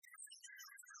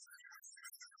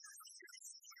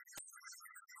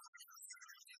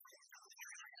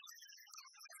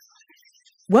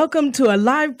Welcome to a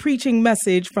live preaching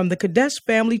message from the Kadesh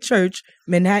Family Church,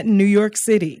 Manhattan, New York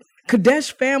City.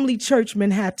 Kadesh Family Church,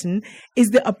 Manhattan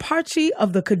is the eparchy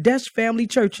of the Kadesh Family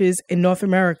Churches in North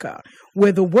America,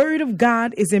 where the Word of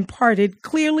God is imparted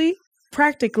clearly,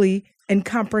 practically, and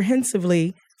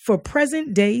comprehensively for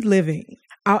present-day living.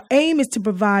 Our aim is to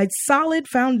provide solid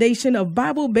foundation of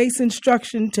Bible-based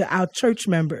instruction to our church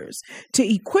members, to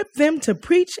equip them to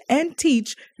preach and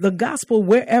teach the gospel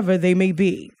wherever they may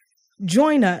be.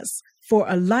 Join us for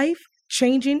a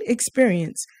life-changing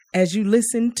experience as you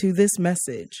listen to this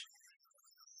message.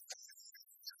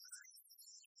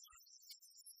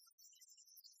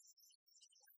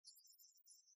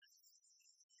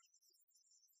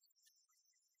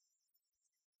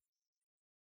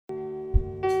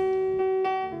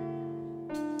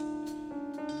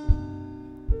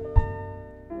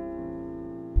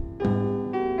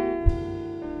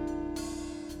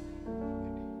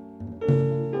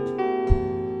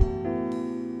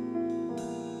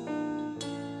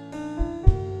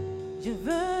 Je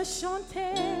veux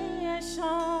chanter un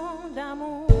chant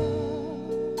d'amour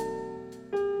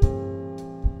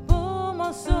pour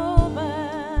mon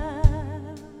sauveur,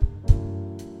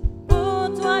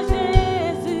 pour toi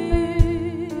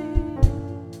Jésus.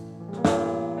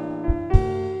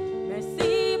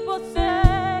 Merci pour ce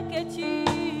que tu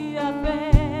as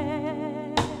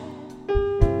fait.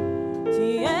 Tu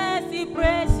es si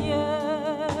précieux,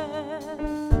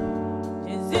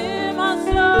 Jésus mon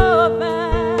sauveur.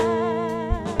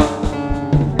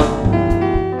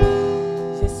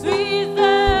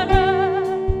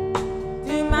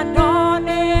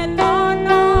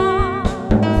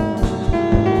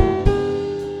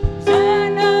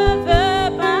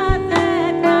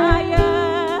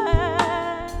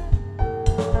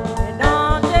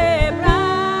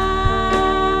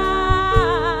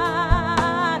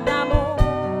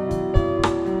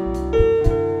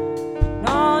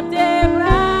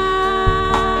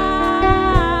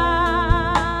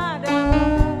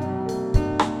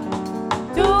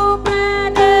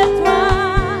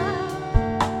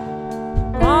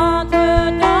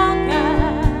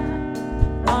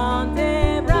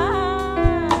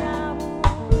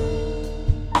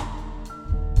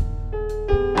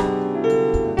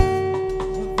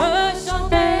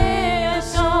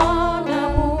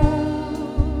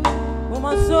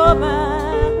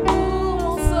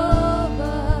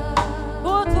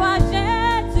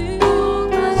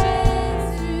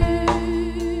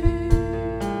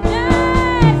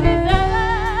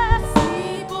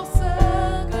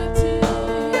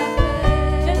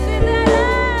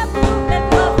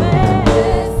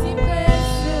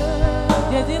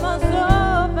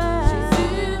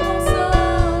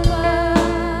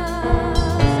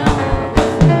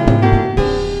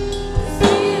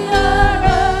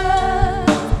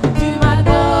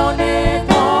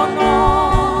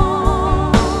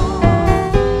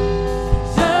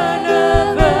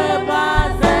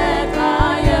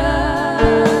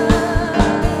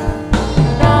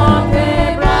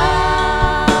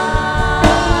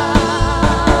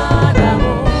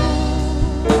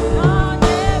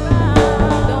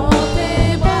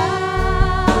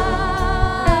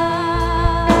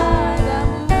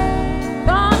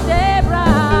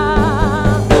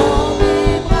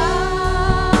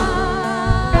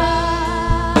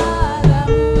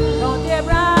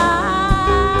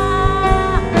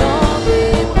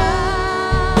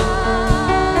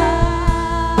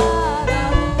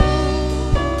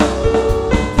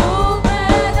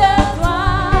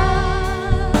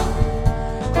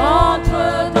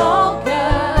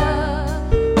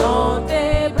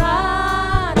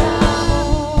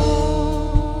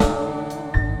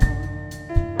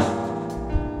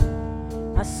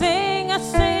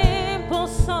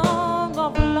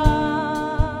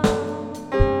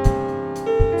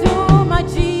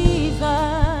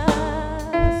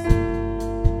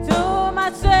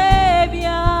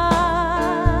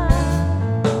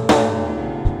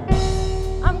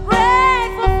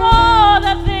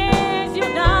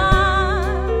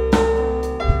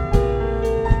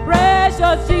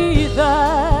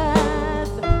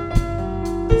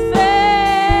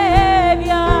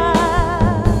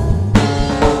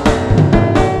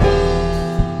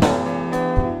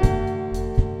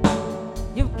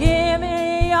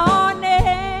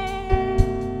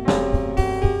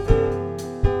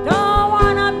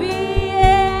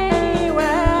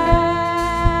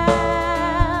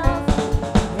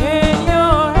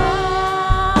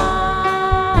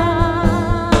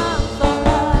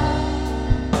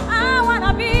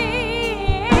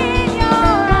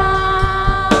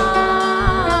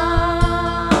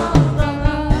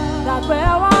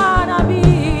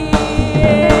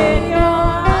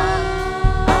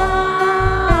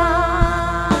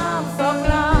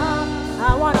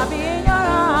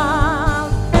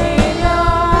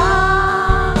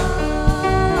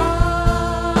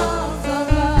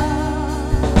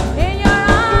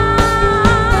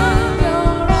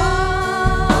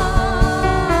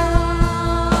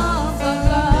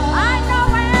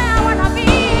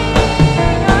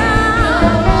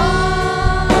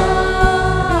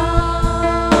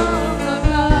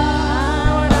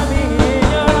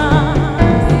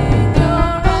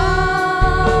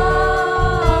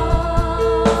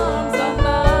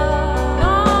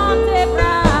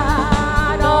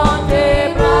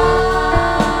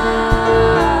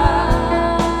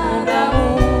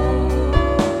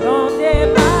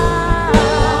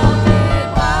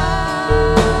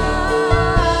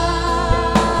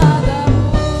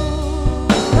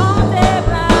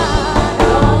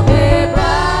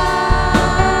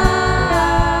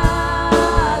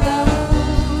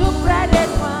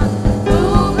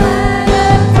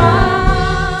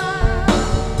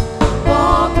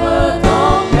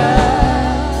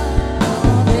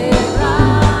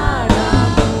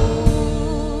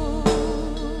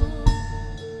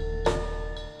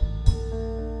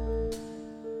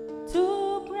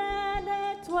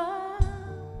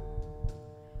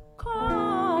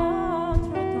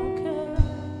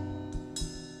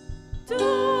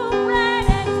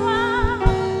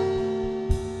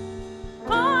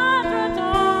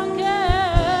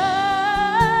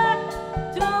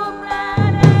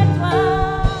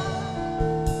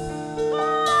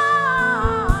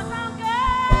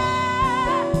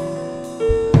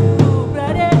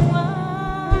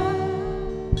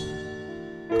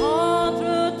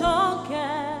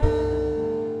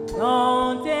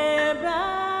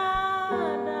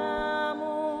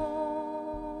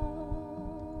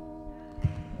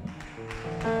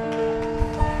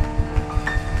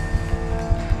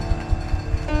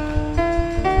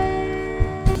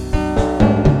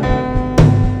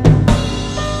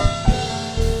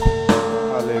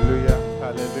 Hallelujah,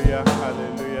 hallelujah,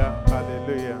 hallelujah,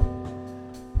 hallelujah.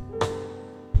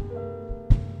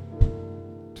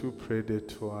 Tout près de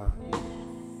toi.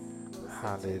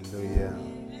 Hallelujah.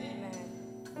 Amen.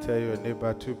 Tell your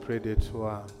neighbor, tout près de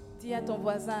toi. Dis à ton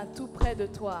voisin, tout près de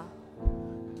toi.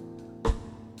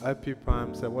 Happy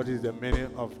Palm said, what is the meaning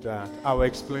of that? I will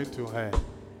explain to her.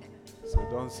 So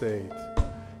don't say it.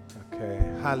 Okay.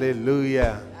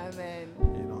 Hallelujah. Amen.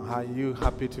 You know, are you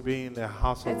happy to be in the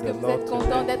house of Est-ce the que vous Lord êtes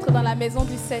content today? d'être dans la maison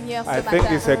du Seigneur ce I think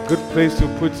matin? it's a good place to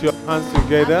put your hands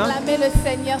together. Acclamez le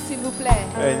Seigneur, s'il vous plaît.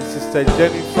 And Sister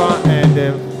Jennifer and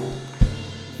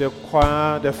the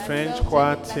choir, the French Sœur choir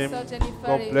la team, sœur Jennifer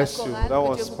God et la bless you. chorale, That que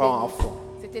was Dieu vous powerful.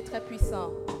 bénisse. C'était très puissant.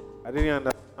 I didn't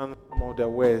understand some of the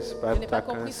words, Je but n'ai I pas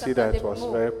can compris see certains that des it was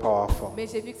mots. very powerful. Mais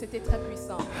j'ai vu que c'était très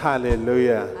puissant.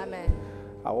 Hallelujah. Amen.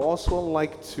 I would also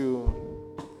like to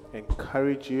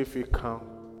encourage you if you come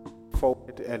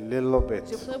forward a little bit.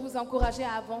 Je voudrais vous encourager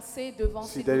à avancer devant,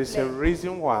 See, s'il there vous is a plaît.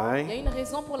 reason Il y why a une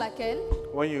raison pour laquelle,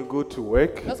 when you go to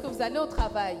work lorsque vous allez au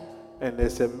travail and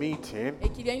there's a meeting, et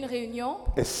qu'il y a une réunion,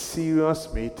 a serious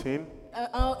meeting,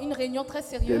 une réunion très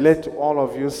they sérieuse, let all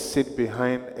of you sit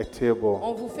behind a table.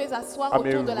 on vous fait asseoir I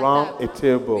autour mean, de la round table. a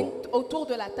table. Autour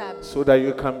de la table. So that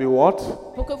you can be what?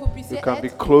 Pour que vous puissiez You can be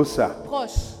être closer.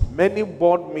 proches. Many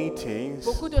board meetings,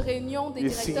 Beaucoup de réunions des you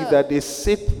see directeurs that they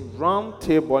sit round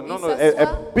table, no, Ils no, a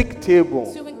s'assoient big table.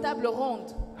 sur une table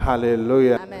ronde.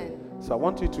 Hallelujah. Amen. So I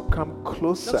want you to come Donc je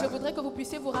closer. voudrais que vous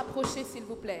puissiez vous rapprocher, s'il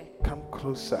vous plaît. Come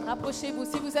closer. Rapprochez-vous.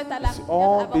 Si vous êtes à See l'arrière,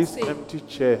 all these avancez. empty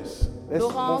chairs. Let's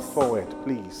move Laurence. forward,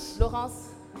 please. Laurence,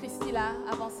 Christila,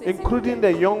 avancez. s'il vous Including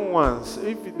plaît. the young ones.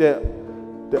 If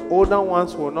the older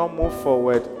ones will not move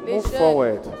forward, Les move jeunes.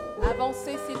 forward.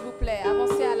 Avancez, s'il vous plaît.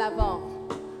 Avancez à l'avant.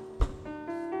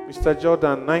 Mr.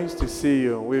 Jordan, nice to see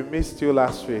you. We missed you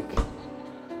last week.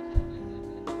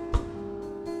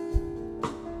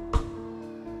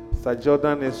 Mr.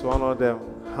 Jordan is one of the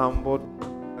humble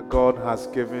God has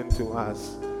given to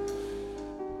us.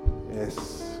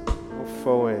 Yes. Move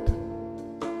forward.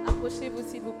 Approchez-vous,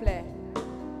 s'il vous plaît.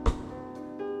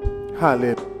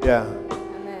 Hallelujah.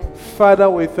 Amen. Father,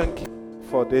 we thank you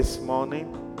for this morning.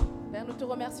 Père, nous te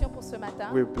remercions pour ce matin.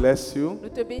 We bless you. Nous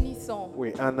te bénissons.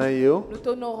 We honor you. Nous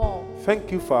t'honorons.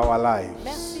 Thank you for our lives.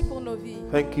 Merci pour nos vies.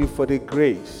 Thank you for the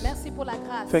grace. Merci pour la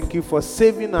grâce. Thank you for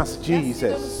saving us, Merci de nous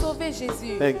Jesus. sauver,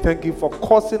 Jésus. And thank you for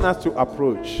causing us to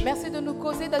approach. Merci de nous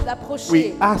causer We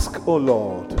d'approcher. ask, O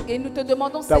Lord, Et nous te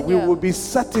demandons, that we Seigneur, will be que nous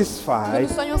satisfied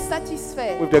soyons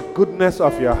satisfaits with the goodness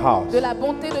of your house. de la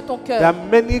bonté de ton There cœur. are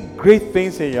many great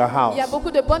things in your Il y a house.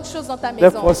 beaucoup de bonnes choses dans ta maison.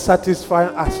 Therefore, satisfy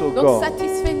us, O Donc God.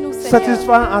 satisfais-nous, Seigneur.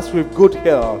 Satisfy us with good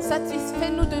health.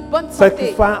 Satisfais-nous de bonne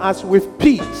santé. Satisfy us with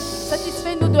peace.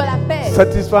 Satisfais-nous de la paix.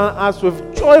 Satisfy us with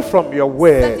joy from your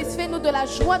word. Satisfais-nous de la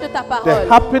joie de ta The parole.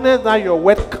 happiness that your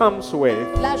word comes with.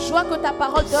 La joie que ta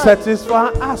parole donne. Satisfy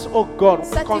us, O God, with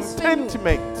Satisfais-nous.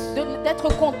 contentment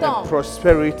D'être content and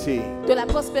prosperity. de la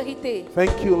prospérité.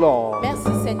 Thank you, Lord.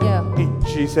 Merci, Seigneur. In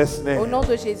Jesus' Au name. nom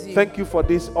de Jésus. Thank you for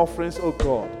these offerings, oh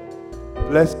God.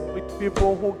 Bless with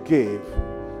people who gave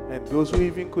and those who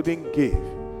even couldn't give.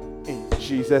 In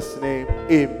Jesus' name,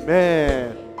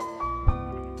 amen.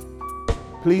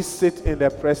 Please sit in the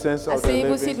presence of the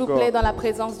Asseyez-vous, s'il living vous plaît, God. dans la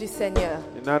présence du Seigneur.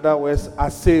 In other words,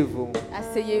 asseyez-vous.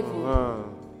 Asseyez-vous.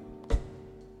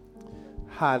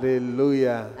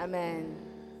 Hallelujah. Amen.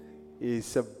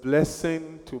 It's a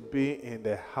blessing to be in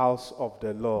the house of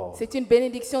the Lord. C'est une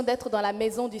bénédiction d'être dans la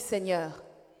maison du Seigneur.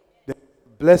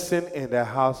 Blessing in the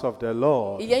house of the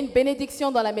Lord. Il y a une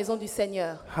bénédiction dans la maison du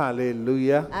Seigneur.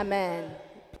 Hallelujah. Amen.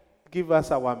 Give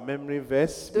us our memory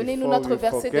verse Donnez-nous before notre we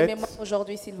verset de forget. mémoire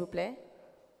aujourd'hui, s'il vous plaît.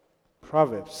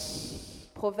 Proverbs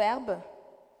Proverbe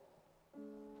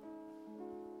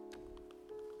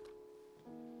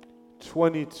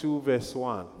 22 verse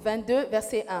 1. 22,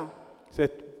 verset 1.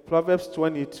 Said Proverbs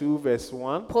 22 verse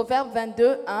 1. Proverbe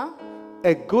 22, 1.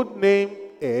 A good name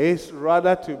is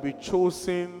rather to be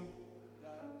chosen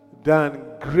than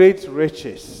great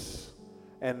riches,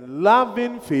 and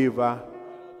loving favor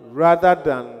rather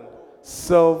than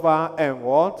silver and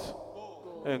what?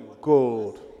 And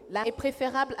gold. La est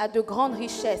préférable à de grandes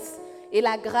richesses, et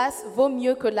la grâce vaut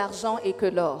mieux que l'argent et que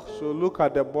l'or. So look at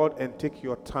the board and take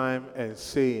your time and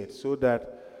say it so that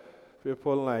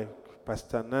people like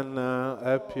Pastor Nana,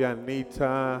 Happy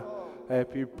Anita,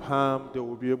 Happy Pam, they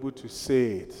will be able to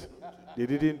say it. They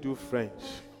didn't do French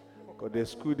because the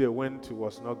school they went to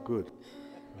was not good.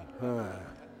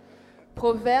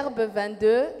 Proverbe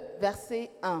 22, verset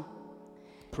 1.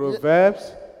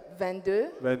 Proverbs 22,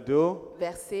 22,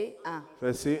 verset 1.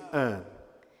 verset 1.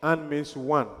 An means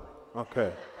one.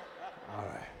 Okay. All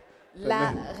right.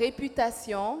 La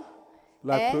réputation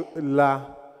La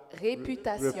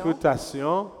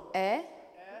réputation est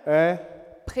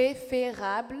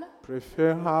préférable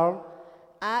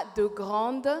à de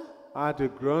grandes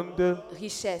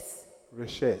richesses.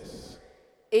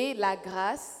 Et la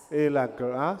grâce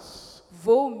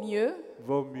vaut mieux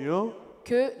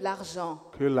que l'argent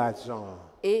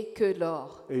et que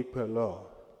l'or.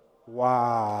 Wow.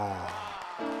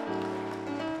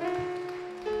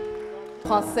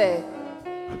 Français.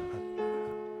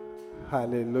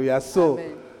 Hallelujah. So,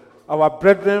 Amen. our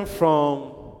brethren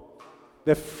from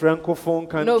the francophone Nos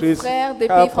countries, frères des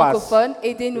pays help us. francophones,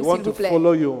 We aidez-nous want s'il to vous plaît.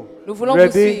 follow you. Nous voulons vous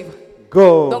Ready? suivre.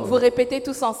 Go. Donc vous répétez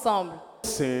tous ensemble.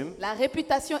 Sin La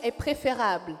réputation est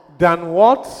préférable than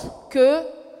what? que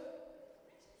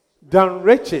Than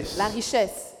riches. la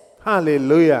richesse.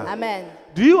 Hallelujah. Amen.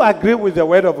 Do you agree with the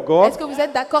word of God? Est-ce que vous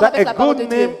êtes d'accord That avec la a parole good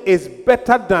de name Dieu? is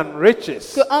better than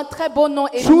riches. Qu'un très beau nom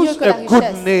est Choose mieux que la a good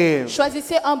richesse. name.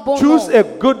 Choisissez un bon Choose nom. a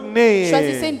good name.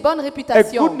 Choisissez une bonne A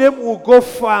réputation. good name will go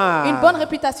far. Une bonne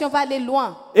réputation va aller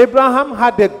loin. Abraham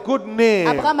had a good name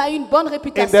Abraham a eu une bonne in the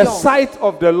réputation sight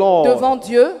of the Lord. devant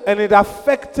Dieu And it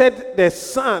affected the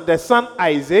son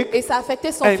Isaac, et ça a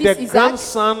affecté son and fils the Isaac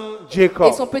grandson et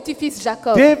Jacob. son petit-fils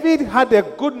Jacob. David had a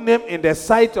good name in the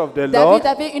sight of the Lord. David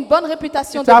avait une bonne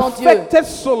réputation It devant Dieu affected et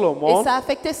Solomon. ça a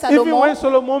affecté Even Salomon. when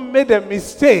Solomon made a Même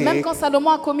mistake, quand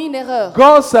Salomon a commis une erreur,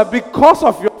 God said, because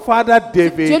of your father Dieu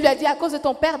David, lui a dit à cause de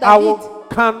ton père I David,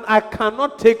 cannot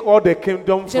take all the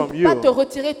kingdom je ne from peux pas te you.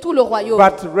 retirer tout le royaume.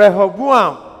 But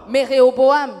Rehoboam, Mais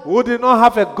Réhoboam, who did not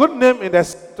have a good name in the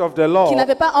sight of the qui Lord,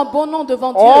 n'avait pas un bon nom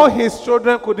devant all Dieu, his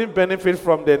children couldn't benefit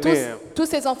from the name. tous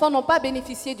ses enfants n'ont pas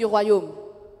bénéficié du royaume.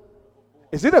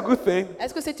 Is it a good thing?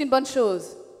 Est-ce que c'est une bonne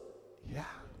chose? Yeah,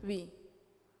 Oui.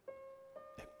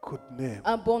 a good name.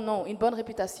 Un bon nom, une bonne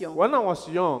réputation. When I was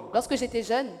young, Lorsque j'étais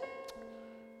jeune,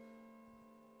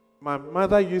 my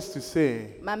mother used to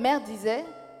say, ma mère disait,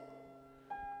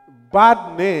 bad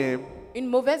name, une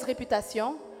mauvaise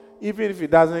réputation, even if it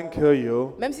doesn't kill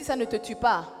you, même si ça ne te tue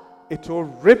pas, it will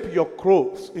rip your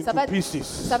clothes ça into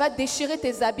pieces. va déchirer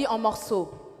tes habits en morceaux.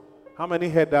 How many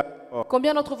heard that? Oh,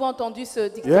 Combien d'entre vous ont entendu ce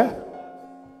dicton? yeah.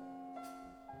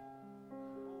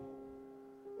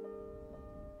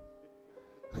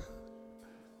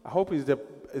 I hope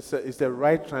it's the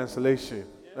right translation.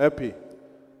 Happy.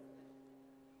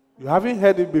 You haven't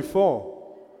heard it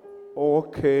before. Oh,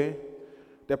 okay.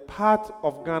 The part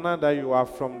of Ghana that you are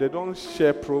from, they don't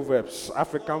share proverbs,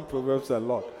 African proverbs a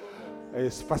lot.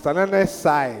 It's Pastor Nana's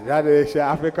side that they share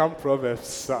African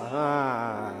proverbs.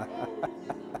 Ah.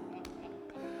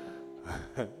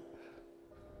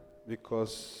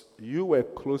 Because you were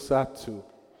closer to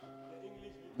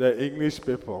the English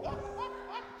people.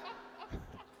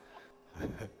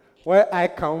 Where I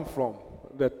come from,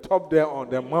 the top there on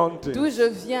the mountain. D'où je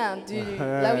viens,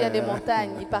 là où il y a des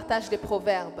montagnes, ils partagent des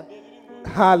proverbes.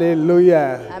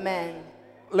 Hallelujah. Amen.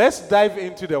 Let's dive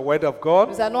into the Word of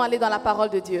God. Nous allons aller dans la parole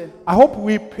de Dieu. I hope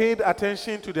we paid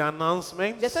attention to the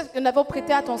announcements. J'espère que nous avons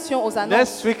prêté attention aux annonces.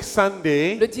 Next week,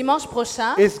 Sunday, Le dimanche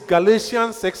prochain, is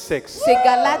Galatians 6:6. c'est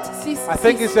Galates 6. I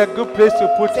think it's a good place to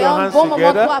put C'est your un hands bon moment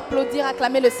pour together. applaudir,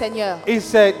 acclamer le Seigneur.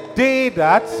 It's a day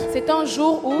that C'est un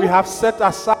jour où we have set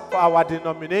aside for our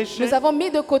denomination nous avons mis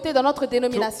de côté dans notre to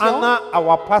dénomination honor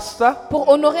our pastor, pour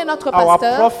honorer notre our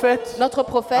pasteur, prophet, notre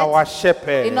prophète our et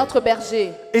shepherd. notre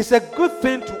berger. It's a good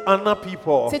thing to honor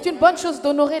people, C'est une bonne chose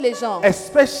d'honorer les gens,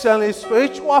 especially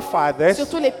spiritual fathers,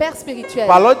 surtout les pères spirituels,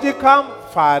 biological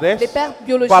fathers, les pères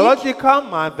biologiques, biological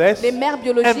mothers, les mères and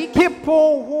biologiques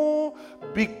people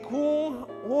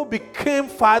who became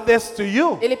fathers to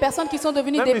you. et les personnes qui sont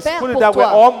devenues Let des me pères put it pour that way,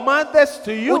 toi all mothers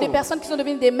to you. ou des personnes qui sont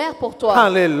devenues des mères pour toi.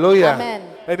 Hallelujah. Amen.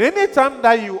 And anytime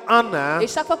that you honor, Et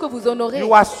chaque fois que vous honorez,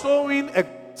 you are sowing a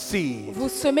seed vous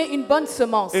semez une bonne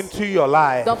semence into your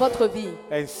life. dans votre vie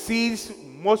And seeds,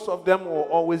 most of them will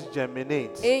always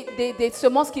germinate et des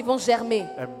semences qui vont germer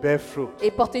and bear fruit. et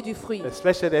porter du fruit.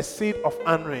 Especially the seed of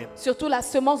honoring Surtout la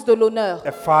semence de l'honneur,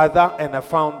 a father and a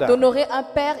founder. d'honorer un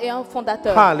père et un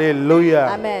fondateur. Hallelujah.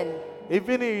 Amen.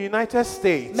 Even in the United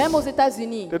States, Même aux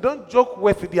États-Unis, they don't joke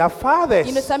with their fathers.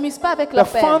 ils ne s'amusent pas avec The leurs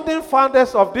pères, founding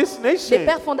fathers of this les nation.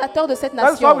 pères fondateurs de cette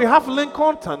That's why nation. we have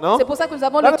Lincoln Tunnel. C'est pour ça que nous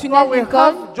avons le That's tunnel why we Lincoln,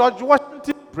 have George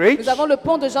Washington Bridge. nous avons le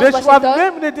pont de George They should have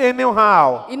Washington. named it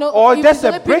anyhow, Ils or just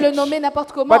a auraient pu le bridge. nommer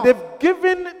n'importe comment, But they've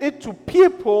given it to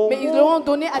people mais ils who l'ont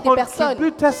donné à des personnes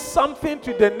contributed something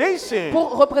to the nation.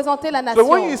 pour représenter la So nation.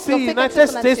 when you Donc, see c'est quelque United chose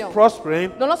pour la States nation. prospering,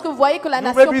 Donc lorsque vous voyez que la you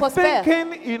may nation be prospère,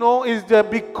 thinking, is that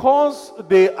because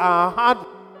they are hard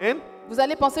working, Vous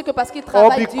allez penser que parce qu'ils or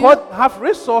travaillent because dur have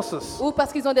resources, ou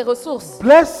parce qu'ils ont des ressources,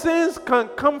 blessings can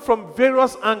come from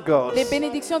various les angles.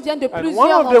 bénédictions viennent de And one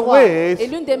plusieurs of the endroits. ways Et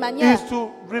l'une des manières, is to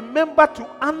remember to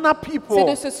honor c'est people.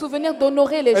 de se souvenir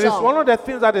d'honorer les And it's gens. one of the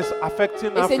things that is affecting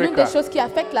Et c'est l'une des Africa. choses qui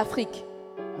affecte l'Afrique.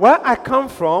 Where I come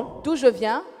from, D'où je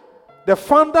viens, the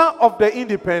founder of the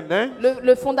independence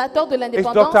le fondateur de is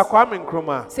l'indépendance, Dr. Kwame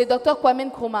Nkrumah. c'est Dr. Kwame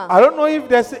Nkrumah. I don't know if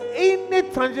there's any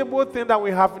tangible thing that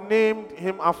we have named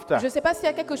him after. Je ne sais pas s'il y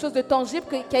a quelque chose de tangible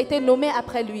qui a été nommé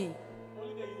après lui.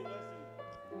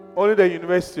 Only the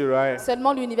university, right?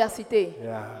 Seulement l'université.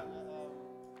 Yeah.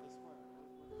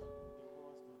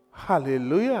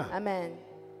 Hallelujah. Amen.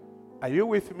 Are you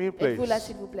with me, Êtes-vous là, please?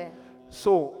 s'il vous plaît?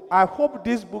 So I hope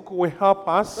this book will help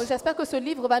Donc us j'espère que ce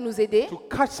livre va nous aider to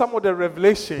catch some of the pour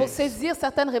revelations. saisir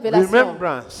certaines révélations,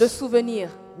 Remembrance. de souvenirs.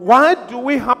 Why do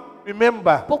we have to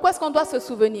remember? Pourquoi est-ce qu'on doit se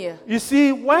souvenir? You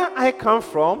see, where I come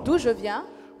from, D'où je viens,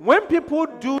 when people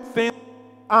do things to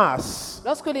us,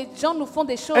 lorsque les gens nous font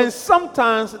des choses, and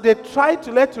sometimes they try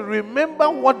to let you remember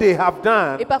what they have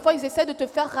done, et parfois ils essaient de te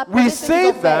faire rappeler we ce qu'ils say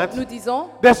ont fait, that nous disons,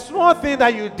 the small thing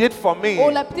that you did for me, oh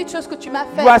la petite chose que tu m'as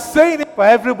you are faite, saying it for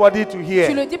everybody to tu hear.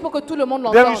 le dis pour que tout le monde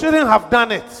Then you l'entende. shouldn't have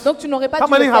done it. Donc tu n'aurais pas How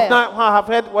dû many le have, faire. have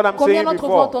heard what I'm Combien saying d'entre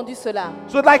vous ont before? entendu cela?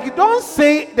 So like you don't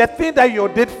say the thing that you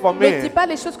did for Ne dis me. pas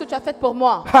les choses que tu as faites pour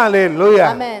moi. Hallelujah.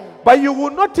 Amen. But you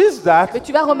will notice that Mais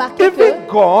tu vas remarquer even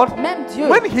que God, même Dieu,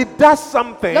 when He does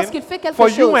something lorsqu'il fait quelque for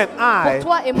you chose and I, pour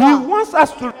toi et He moi, wants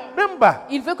us to remember.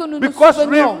 il veut que nous nous Because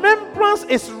souvenions. remembrance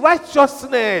is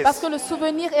righteousness. Parce que le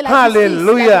souvenir est la justice, la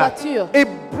Hallelujah. droiture.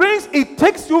 It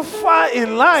takes you far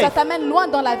in Ça life. t'amène loin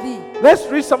dans la vie. Let's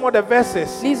read some of the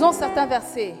verses. Lisons certains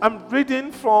versets. I'm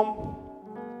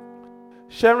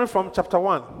sharing from chapter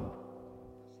 1.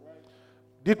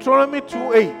 Deuteronomy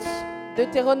 2:8.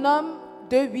 Deutéronome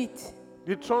 2.8.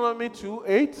 Deuteronomy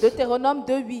 2:8. Deutéronome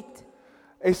 2.8.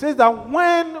 It says that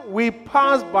when we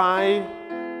pass by,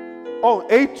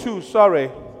 8:2, sorry.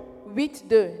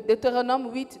 8.2.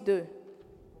 Deutéronome 8.2.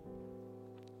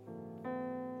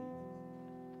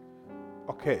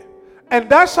 Okay. And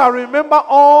thou shalt remember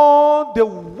all the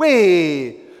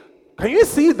way. Can you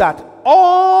see that?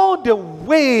 All the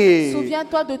way.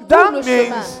 Souviens-toi de tout That le chemin.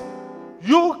 means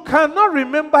you cannot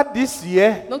remember this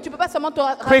year. Donc tu ne peux pas seulement te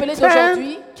rappeler Pretend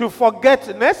d'aujourd'hui to forget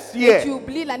next et tu year.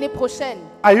 oublies l'année prochaine.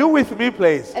 Are you with me,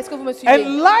 please? Est-ce que vous me suivez?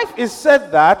 And life is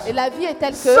said that Et la vie est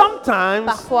telle que sometimes,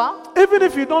 parfois, even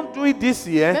if you don't do it this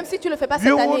year, même si tu ne le fais pas you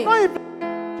cette will année, not even have the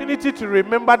opportunity to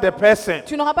remember the person.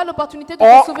 tu n'auras pas l'opportunité de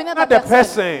Or te souvenir de la the person.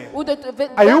 personne ou de te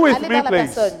Are you with aller me, vers la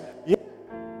please? personne. Yeah.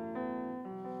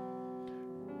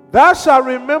 Thou shalt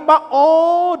remember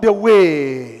all the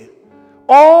way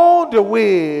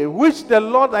which the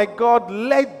Lord thy God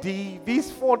led thee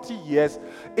these 40 years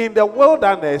in the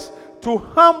wilderness to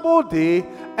humble thee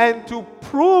and to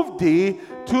prove thee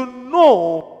to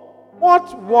know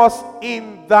what was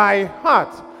in thy heart,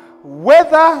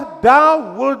 whether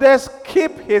thou wouldest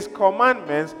keep his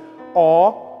commandments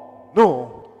or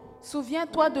no.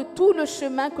 Souviens-toi de tout le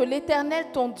chemin que l'Éternel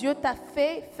ton Dieu t'a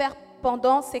fait faire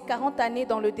pendant ces 40 années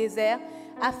dans le désert,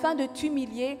 afin de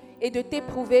t'humilier et de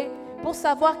t'éprouver, pour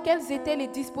savoir quelles étaient les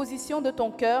dispositions de ton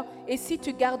cœur et si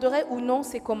tu garderais ou non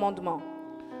ses commandements.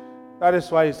 That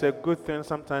is why it's a good thing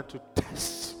sometimes to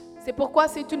test. C'est pourquoi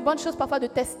c'est une bonne chose parfois de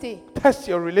tester. Test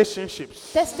your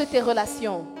relationships. Teste tes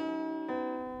relations.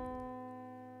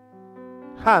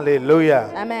 Hallelujah.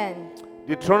 Amen.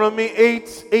 Deuteronomy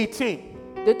 8:18.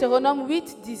 Deutéronome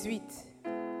 8.18.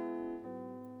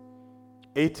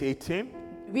 8:18.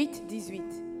 8.18.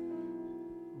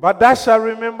 But thou shalt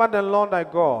remember the Lord thy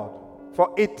God,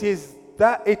 for it is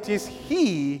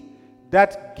he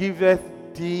that giveth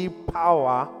thee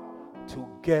power to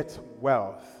get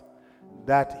wealth,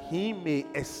 that he may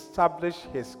establish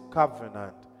his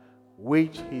covenant,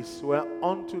 which he sware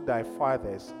unto thy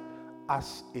fathers,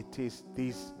 as it is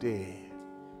this day.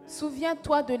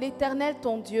 Souviens-toi de l'Éternel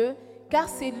ton Dieu, car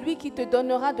c'est lui qui te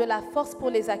donnera de la force pour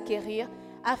les acquérir,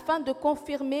 afin de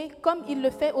confirmer, comme il le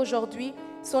fait aujourd'hui,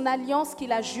 son alliance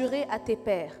qu'il a jurée à tes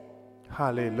pères.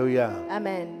 Hallelujah.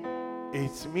 Amen.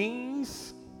 It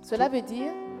means Cela veut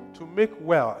dire, to make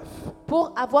wealth,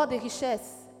 pour avoir des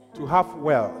richesses, to have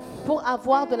wealth, pour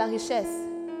avoir de la richesse,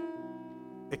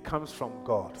 it comes from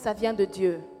God. ça vient de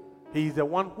Dieu. He is the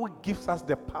one who gives us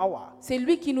the power C'est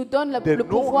lui qui nous donne The le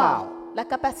pouvoir, know-how. la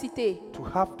capacité to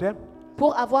have them.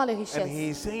 pour avoir les And richesses. he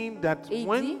is saying that Et il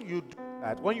when dit, you do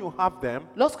that, when you have them,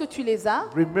 lorsque tu les as,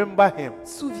 remember him.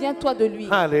 souviens-toi de lui.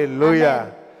 Hallelujah.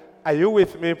 Amen. Are you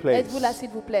with me, please? Êtes-vous là, s'il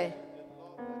vous plaît?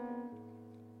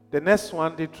 The next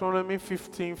one, Deuteronomy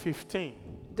 15:15.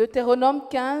 Deutéronome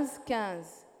 15,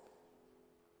 15.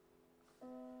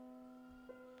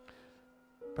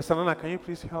 Pastor Nana, can you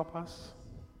please help us?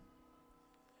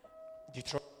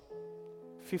 Deuteronomy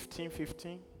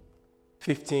 15:15.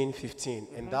 15:15.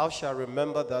 And thou shalt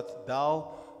remember that thou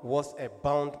wast a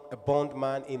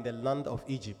bondman in the land of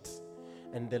Egypt,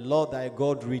 and the Lord thy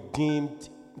God redeemed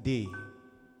thee.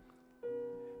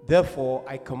 Therefore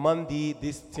I command thee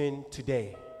this thing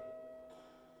today.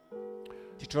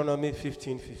 Deuteronomy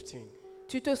 15:15.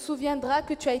 Tu te souviendras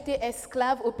que tu as été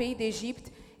esclave au pays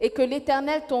d'Égypte et que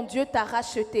l'Éternel ton Dieu t'a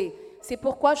racheté. C'est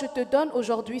pourquoi je te donne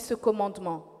aujourd'hui ce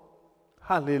commandement.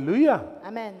 Hallelujah.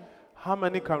 Amen. How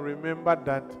many can remember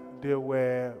that there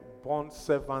were bond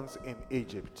servants in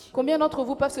Egypt? Combien d'entre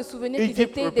vous peuvent se souvenir qu'ils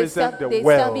Egypt étaient des, represent the des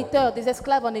world. serviteurs, des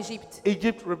esclaves en Égypte?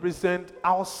 Egypt represents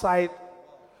outside.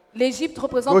 L'Égypte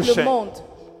représente Goshen. le monde,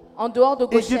 en dehors de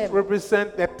Goshen. Egypt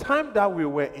represents the time that we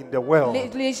were in the world.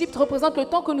 L'Égypte représente le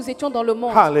temps que nous étions dans le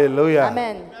monde. Hallelujah.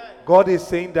 Amen. God is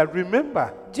saying that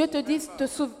remember, Dieu te dit de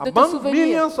te among souvenir,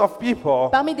 millions of people,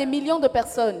 parmi des millions de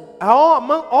personnes,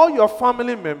 among all your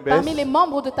family members, parmi les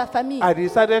membres de ta famille, I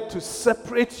decided to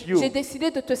separate you j'ai décidé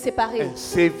de te séparer and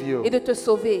save you. et de te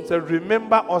sauver. So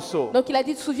remember also. Donc il a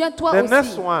dit, souviens-toi The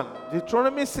next aussi. one,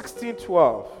 Deuteronomy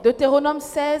 16:12. Deutéronome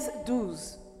 16,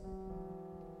 12.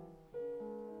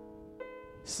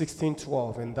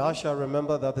 16:12. And thou shalt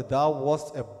remember that thou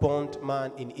wast a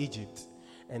bondman in Egypt,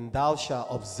 and thou shalt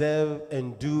observe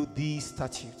and do these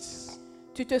statutes.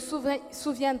 Tu te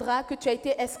souviendras que tu as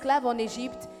été esclave en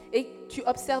Égypte et tu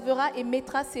observeras et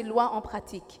mettras ces lois en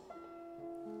pratique.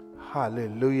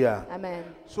 Hallelujah. Amen.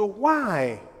 So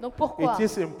why Donc pourquoi? it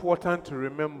is important to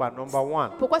remember, number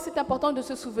one, Pourquoi c'est important de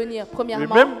se souvenir?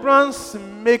 Premièrement, remembrance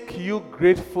make you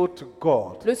grateful to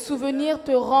God. le souvenir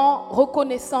te rend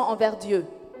reconnaissant envers Dieu.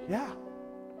 Yeah.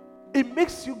 It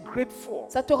makes you grateful.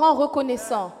 Ça te rend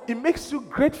reconnaissant. It makes you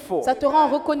grateful. Ça te rend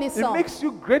It reconnaissant. makes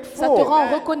you Ça te grateful. rend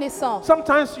reconnaissant.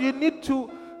 Sometimes you need to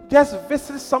just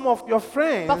visit some of your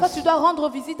friends Parfois, tu dois rendre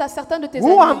visite à certains de tes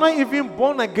who are amis not even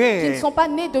born qui ne again sont pas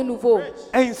nés de nouveau.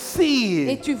 and Et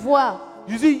see. tu vois,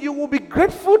 You see, you will be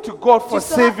grateful to God tu for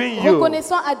seras saving you.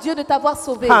 reconnaissant à Dieu de t'avoir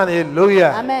sauvé.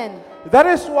 Hallelujah. Amen. That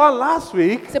is why last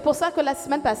week, C'est pour ça que la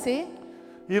semaine passée,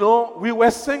 we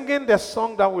were singing the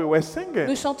song that we were singing.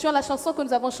 nous chantions la chanson que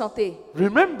nous avons chantée,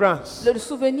 Remembrance. le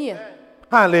souvenir.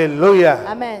 Hallelujah.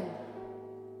 Amen.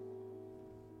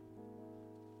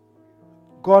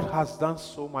 God has done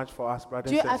so much for us,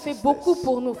 brothers Dieu and a fait sisters. beaucoup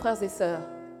pour nous, frères et sœurs.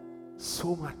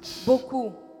 So much.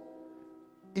 Beaucoup.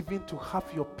 Even to have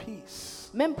your peace,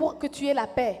 Même pour que tu aies la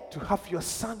paix, to have your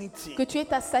sanity. que tu aies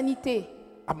ta sanité.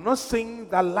 I'm not saying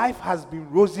that life has been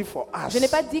rosy for us, Je n'ai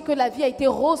pas dit que la vie a été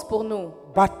rose pour nous.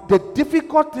 but the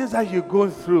difficult things that you go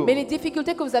through, Mais les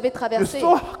difficultés que vous avez you traversées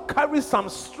still carry some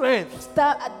strength,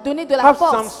 t'a donné de la have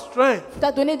some force. strength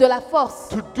T'a donné de la force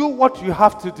to do what you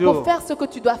have to pour do. faire ce que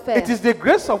tu dois faire. It is the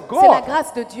grace of C'est la God.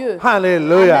 grâce de Dieu.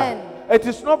 Hallelujah. Amen. It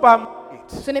is not by might.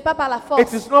 Ce n'est pas par la It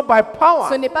force. is not by power.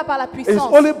 Ce n'est pas par la It is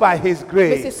puissance. only by His Mais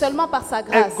c'est grace. seulement par sa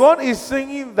grâce. And God is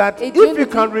saying that Et if Dieu you nous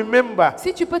can dit, remember,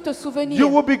 Si tu peux te souvenir, you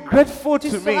will be grateful tu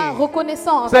to seras me.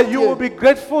 reconnaissant That envers you will Dieu. be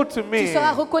grateful to Tu me.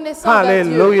 seras reconnaissant envers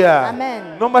Dieu. Hallelujah. Amen.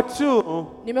 Number two,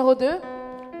 Numéro 2,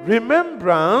 le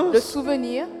remembrance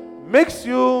souvenir makes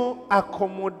you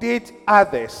accommodate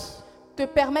others. te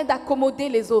permet d'accommoder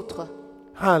les autres.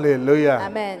 Hallelujah.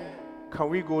 Amen. Can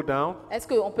we go down? Est-ce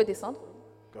qu'on peut descendre?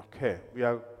 Okay, we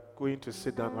are going to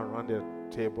sit down around the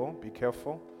table. Be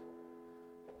careful.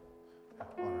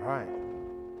 All right.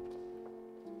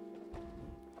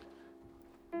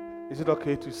 Is it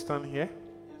okay to stand here?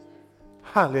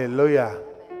 Hallelujah.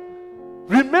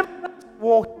 Remember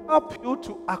will help you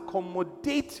to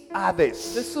accommodate Le others.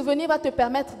 souvenir va te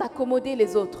permettre d'accommoder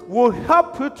les autres. Will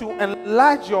help you to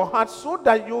enlarge your heart so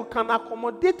that you can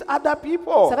accommodate other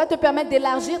people. Ça va te permettre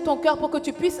d'élargir ton cœur pour que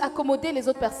tu puisses accommoder les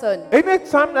autres personnes.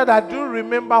 Anytime that I do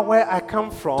remember where I come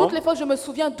Toutes from, les fois que je me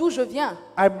souviens d'où je viens,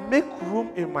 I make room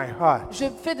in my heart je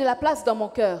fais de la place dans mon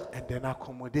cœur and then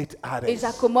accommodate et others.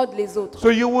 j'accommode les autres. So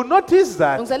you will notice Donc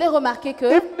that vous allez remarquer que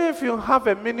even if you have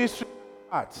a ministry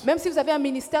heart même si vous avez un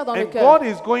ministère dans le and cœur God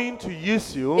is going to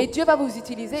use you, et Dieu va vous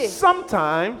utiliser,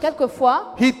 sometimes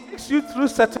quelquefois, He takes you through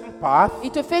certain paths,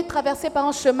 il te fait traverser par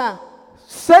un chemin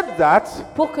said that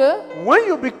pour que when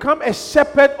you become a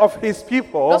shepherd of His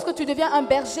people, lorsque tu deviens un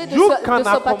berger de you ce can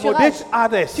pâturage, accommodate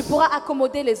others. tu pourras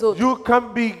accommoder les autres. You can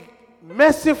be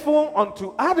merciful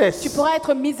unto others. Tu pourras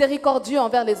être miséricordieux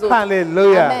envers les autres.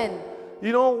 Hallelujah. Amen.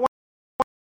 You know,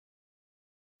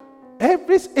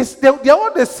 they're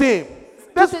all the same.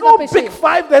 There's est no un péché. big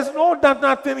five. There's no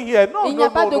nothing here. No, Il n'y no, a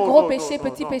pas no, de no, gros no, péchés, no, no,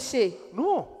 petits no. péchés.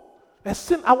 No. A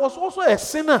sin. I was also a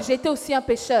sinner. J'étais aussi un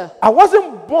pécheur. I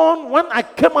wasn't born when I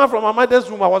came out from my mother's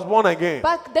womb. I was born again.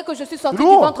 Pas dès que je suis sorti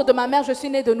Non. du ventre de ma mère, je suis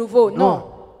né de nouveau. Non.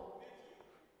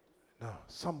 No.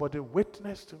 Somebody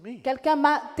witnessed to me. Quelqu'un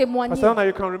m'a témoigné. Pastor Nana,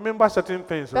 you can remember certain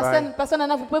things, right? Personne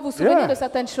Nana, vous pouvez vous souvenir Yeah. de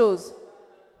certaines choses.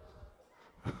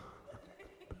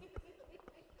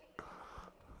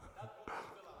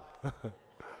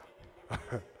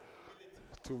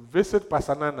 To visit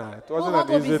Pastor Nana, it Pour wasn't an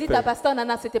rendre easy visite à thing. Pasteur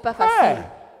Nana, c'était pas Hey. facile.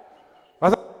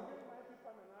 Pastor-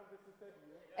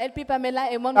 Elle,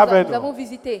 Pamela et moi, Amen. nous avons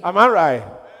visité. Am I right?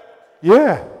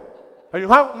 Yeah. And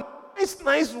you have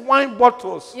nice wine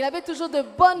bottles. Il avait toujours de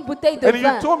bonnes bouteilles de And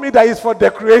vin. you told me that it's for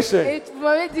decoration. Et vous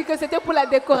m'avez dit que c'était pour la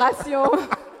décoration.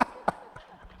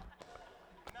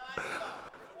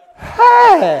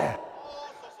 Hey.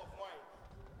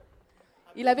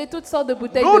 Il avait toutes sortes de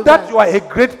bouteilles Know de that vin. you are a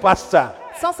great pastor.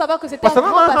 Sans savoir que c'était un Pastor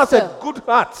grand Nana has a pasteur. good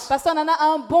heart. Pasteur Nana a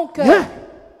un bon cœur. Yeah.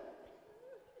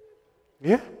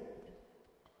 Yeah.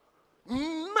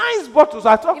 Nice bottles.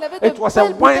 I thought Il avait de it was a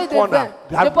belles bouteilles wine de corner. vin.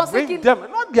 They Je had pensais bring qu'il- them.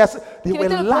 Not just, they Il were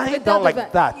était le lying propriétaire down de like vin.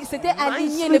 that. Il s'était aligné,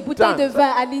 Nicely les bouteilles de done.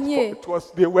 vin alignées. It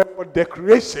was, they were for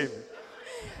decoration.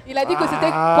 Il a dit que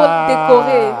c'était pour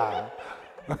décorer.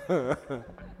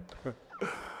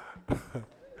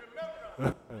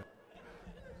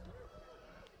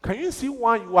 Can you see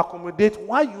why you accommodate,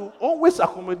 why you always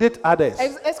accommodate others?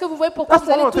 Est-ce que vous voyez pourquoi That's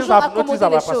vous allez one of the toujours things I've noticed accommoder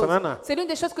les about Pastor choses? Nana. C'est l'une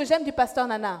des choses que j'aime du pasteur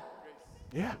Nana.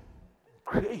 Yeah.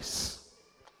 Grace.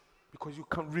 Because you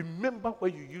can remember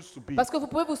where you used to be. Parce que vous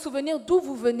pouvez vous souvenir d'où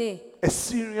vous venez. A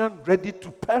Syrian ready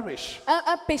to perish.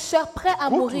 Un pécheur prêt à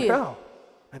Go to mourir. hell.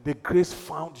 And the grace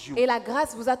found you. Et la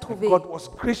grâce vous a trouvé. God was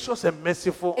gracious and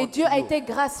merciful Et unto Dieu a you. été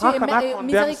gracieux How et can I condemn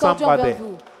miséricordieux somebody? envers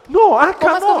vous. No, I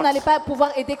Comment est-ce que vous n'allez cannot. pas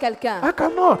pouvoir aider quelqu'un? I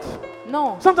cannot.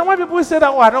 Non. Sometimes when people say that,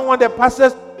 oh, I don't want the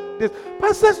pastors, this,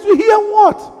 pastors to hear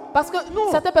what? Parce que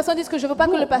Non. certaines personnes disent que je ne veux pas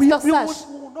que le we pasteur will sache.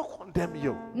 not condemn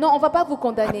you Non, on ne va pas vous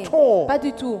condamner. At all. Pas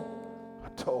du tout.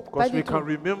 at all. Pas Because du we tout. can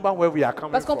remember where we are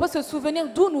coming Parce qu'on from. peut se souvenir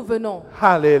d'où nous venons.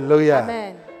 Hallelujah.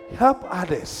 Amen. Help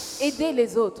others. Aider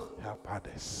les autres. Help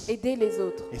others. Aider les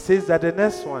autres. He says that the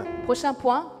next one. Prochain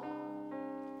point.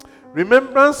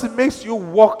 Remembrance makes you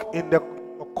walk in the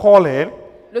calling.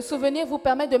 Le souvenir vous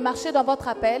permet de marcher dans votre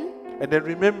appel. And then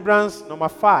remembrance, number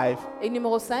 5. Et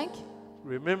numéro 5.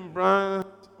 Remembrance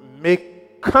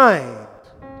make kind.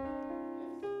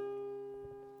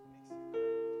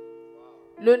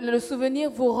 Le souvenir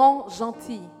vous rend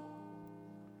gentil.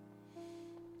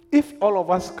 If all of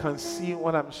us can see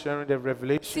what I'm sharing, the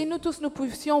revelation. Si nous tous nous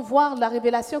puissions voir la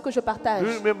révélation que je partage. Do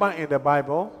you remember in the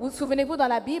Bible, Vous souvenez-vous dans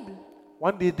la Bible?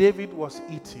 one day David was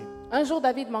eating. Un jour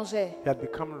David mangeait. He had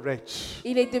become rich.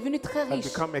 Il est devenu très He had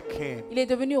riche. become a king. Il est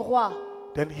devenu roi.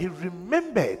 Then he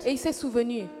remembered Et il s'est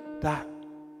souvenu. that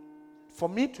for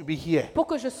me to be here, Pour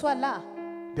que je sois là,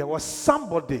 there was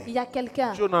somebody, il y a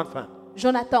quelqu'un, Jonathan,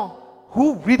 Jonathan,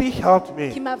 who really helped me.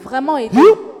 qui m'a vraiment aidé.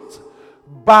 He,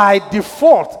 by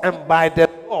default and by the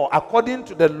law, according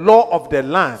to the law of the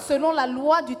land, Selon la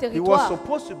loi du he was territoire,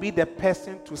 supposed to be the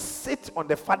person to sit on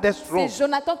the father's c'est throne.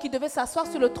 Jonathan qui devait s'asseoir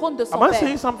sur le trône de son Am I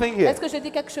saying père. something here? Est-ce que je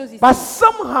dis quelque chose ici? But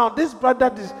somehow this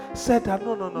brother said that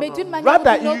no. Mais d'une manière ou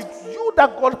Rather, d'une autre, you that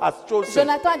God has chosen.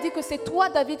 Jonathan a dit que c'est toi,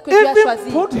 David, que Dieu a Even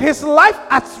choisi. put his life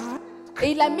at risk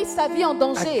Et il a mis sa vie en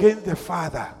danger against the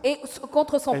father. et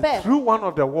contre son And père. through one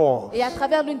of the walls, Et à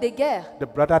travers l'une des guerres, the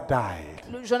brother died.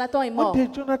 Jonathan est One mort. day,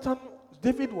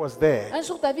 David was there. Un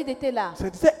jour, David était là.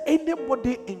 Said, is there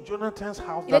anybody in Jonathan's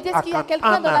house Il a that dit, I est-ce qu'il y a can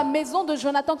quelqu'un dans la honor? maison de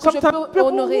Jonathan que je Sometimes peux people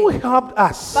honorer? who helped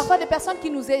us. Parfois, des personnes qui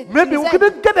nous aident. Maybe qui nous we aident.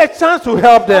 couldn't get a chance to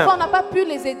help them. Parfois, on n'a pas pu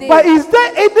les aider. But is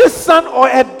there any son or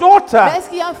a daughter, Mais est-ce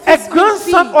qu'il y a un a fils ou une grandson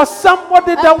fille, or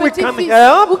somebody un that we can petit-fils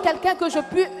help? ou quelqu'un que je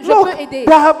Look, peux aider?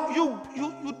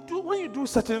 you do when you do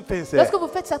certain things. Lorsque vous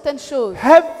faites certaines choses,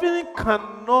 Heaven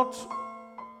cannot.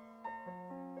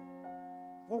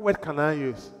 What word can I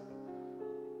use?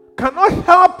 Cannot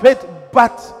help it,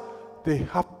 but they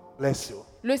help bless you.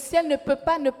 le ciel ne peut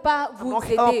pas ne pas vous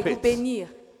Cannot aider, help vous it. bénir.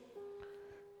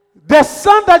 The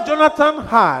son that Jonathan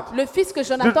had Le fils que did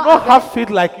Jonathan not have avait, feet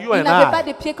like you il and n'avait pas I.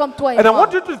 des pieds comme toi et And I moi.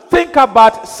 want you to think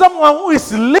about someone who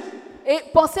is living Et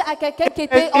pensez à quelqu'un qui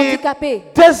était in handicapé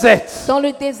desert, dans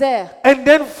le désert. and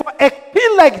then for a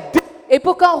king like this, Et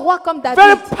pour qu'un roi comme very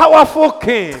David, powerful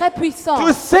king, très puissant,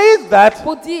 to say that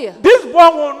pour dire, this boy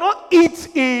will not eat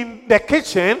in the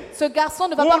kitchen, ce garçon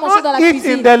ne va will pas manger dans not la eat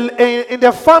cuisine, in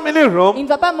the family room, il ne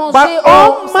va pas manger but au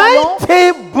on salon, my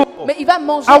table. mais il va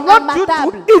manger I à want ma you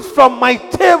table. to eat from my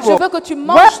table. Je veux que tu Where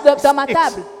manges dans ma is it?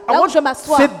 table, I là où want je you to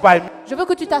m'assois. sit by me. Je veux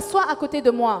que tu t'assoies à côté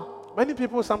de moi. Many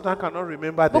people sometimes cannot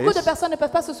remember Beaucoup de this. personnes ne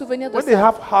peuvent pas se souvenir de When they ça.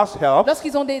 have house help,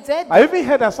 Lorsqu'ils ont des aides, I even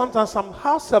heard that sometimes some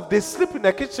house help, they sleep in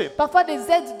the kitchen. parfois des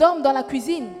aides dorment dans la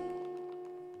cuisine.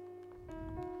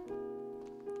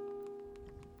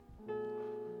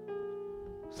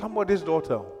 Somebody's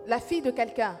daughter La fille de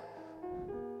quelqu'un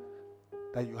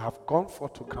that you have gone for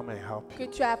to come and help you.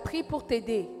 que tu as appris pour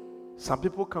t'aider. Some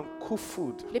people can cook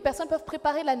food. Les personnes peuvent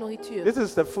préparer la nourriture. This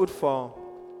is the food for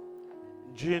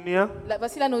junior,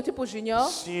 Voici la nourriture pour Junior,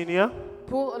 senior,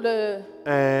 pour le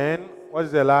and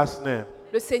what's the last name?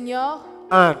 senior.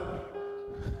 And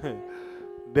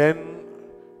then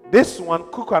this one,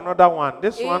 cook another one.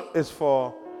 This Et- one is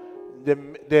for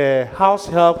the house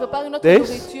help, Prépare une autre this,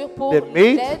 nourriture pour the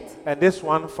maid, l'aide. and this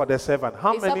one for the servant.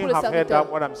 How Et ça many pour le have heard serviteur.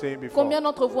 that what I'm saying before? Combien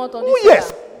d'entre vous ont entendu Oh, cela?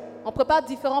 yes. On prépare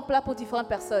différents plats pour différentes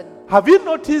personnes. Have you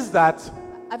noticed that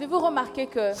Avez-vous remarqué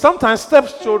que sometimes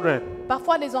stepchildren,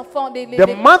 parfois les enfants,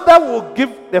 the mother will give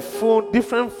the food,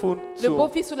 different food le to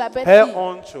beau-fils ou la her belle-fille,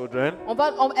 own children? la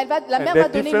mère then va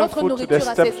donner une different autre food to nourriture the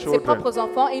à ses stepchildren. propres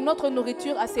enfants et une autre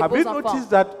nourriture à ses Have you beaux-enfants. noticed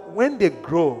that when they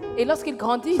grow, Et lorsqu'ils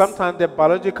grandissent, sometimes the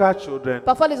biological children,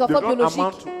 parfois les they enfants don't amount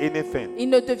biologiques, to anything. ils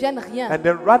ne deviennent rien. And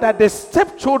then rather the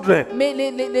stepchildren, Mais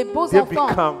les beaux they enfants,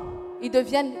 become, ils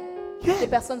deviennent Yeah. des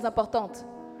personnes importantes.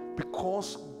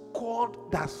 because God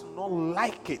does not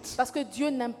like it. Parce que Dieu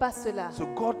n'aime pas cela. So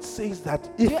God says that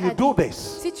Dieu if a you dit, do this,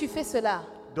 si tu fais cela,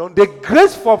 then the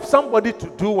grace for somebody to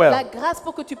do la well, grâce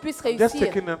pour que tu puisses just réussir,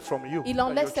 taking it from you. il and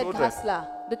enlève your cette children. grâce-là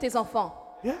de tes enfants.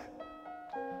 Yeah.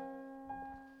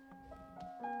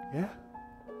 Yeah.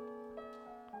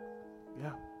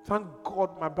 Yeah. Thank God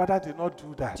my brother did not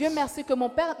do that. Dieu merci que mon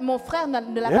frère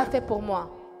ne l'a Yeah. pas fait pour moi.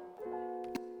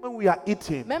 When we are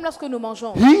eating, Même lorsque nous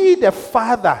mangeons, he, the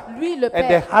father, lui, le and the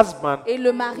père husband et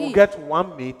le will mari get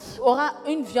one meat. aura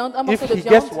une viande, un If morceau de he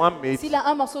gets viande. one meat, S'il a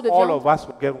un morceau de all viande, of us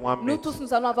will get one nous meat. tous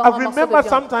nous allons avoir I un morceau de remember viande.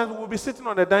 sometimes we'll be sitting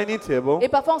on the dining table. Et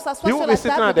parfois on s'assoit He sur will la be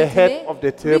sitting table at de the head dîner, of the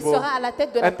lui table sera à la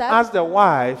tête de la and table ask the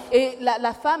wife, et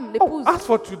la femme, oh, l'épouse, as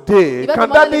for today, Il va can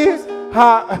demander à daddy,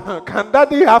 l'épouse. can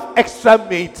daddy have extra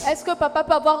meat? est-ce que papa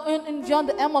peut avoir une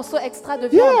viande, un morceau extra de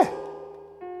viande? Yeah.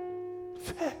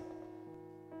 Fair.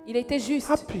 Il était juste,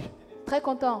 Happy. très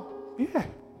content. Yeah.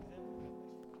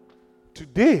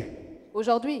 Today,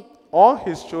 Aujourd'hui, all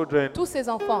his children, tous ses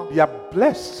enfants, they are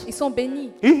blessed. ils sont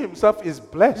bénis. He himself is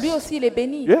blessed. Lui aussi, il est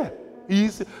béni. Yeah.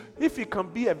 If he can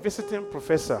be a visiting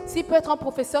professor, S'il peut être un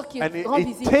professeur qui and rend it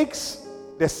visite, takes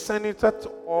the senator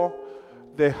or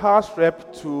the house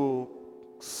rep to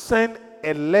send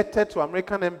a letter to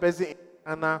American embassy in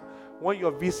Ghana when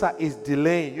your visa is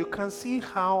delaying, you can see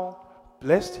how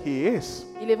blessed he is.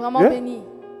 il est vraiment Yeah. béni.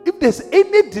 If there's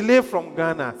any delay from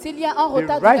Ghana, S'il y a un he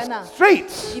retard du writes Ghana,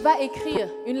 straight. il va écrire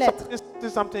une lettre.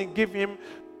 Something, give him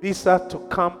visa to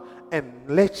come and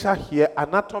lecture here,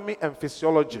 anatomy and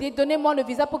physiology. Il dit, donnez-moi le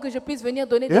visa pour que je puisse venir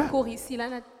donner Yeah. des cours ici,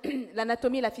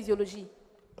 l'anatomie et la physiologie.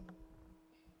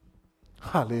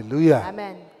 Hallelujah.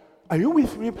 Amen. Are you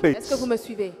with me, Est-ce que vous please? me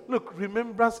suivez? Look,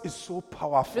 remembrance is so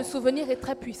powerful. Le souvenir est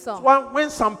très puissant. When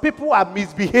some people are C'est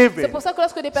misbehaving, pour ça que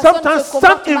lorsque des personnes sometimes se stand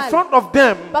comportent in mal, front of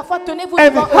them parfois tenez-vous and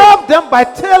devant eux help them by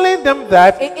telling them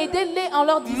that et aidez-les en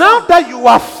leur disant, now that you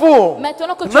are full,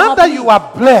 maintenant que tu es now that rempli, you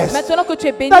are blessed, maintenant que tu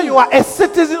es béni, that you are a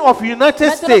citizen of United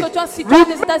Maintenant States. que tu es un citoyen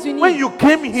des Remember États-Unis, when you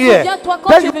came here, souviens-toi quand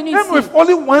that tu es you venu came ici. with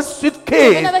only one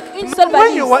suitcase. venais avec une seule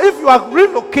When you valise. are, if you are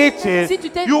relocating, si tu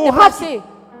t'es you have déplacé,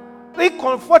 3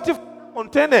 comfortable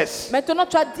containers. maintenant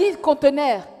tu as 10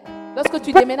 conteneurs lorsque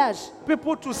tu déménages.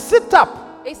 People to sit up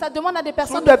Et ça demande à des so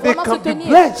personnes de that they vraiment can se be tenir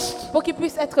blessed. pour qu'ils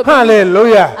puissent être bénis.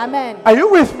 Hallelujah. Amen. Are you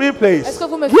with me, please? Est-ce que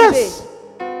vous me Yes.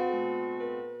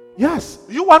 Yes.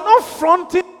 You are not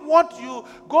fronting what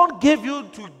God gave you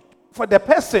for the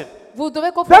person. Vous devez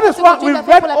That comprendre is ce why que we Dieu a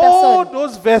fait read pour la all personne.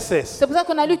 those verses. C'est pour ça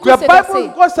qu'on a lu tous The ces Bible, versets.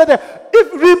 God said that if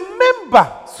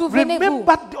Souvenez-vous.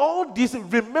 remember all this,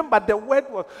 remember the word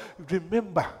was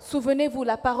remember. Souvenez-vous,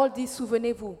 la parole dit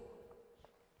souvenez-vous.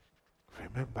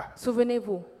 Remember.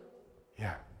 Souvenez-vous.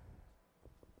 Yeah.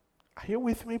 Are you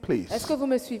with me, please? Est-ce que vous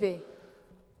me suivez?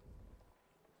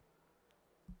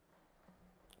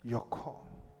 Your call.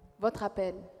 Votre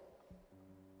appel.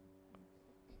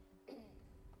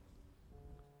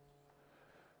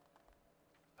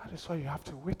 That is why you have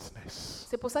to witness.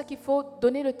 C'est pour ça qu'il faut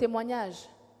donner le témoignage.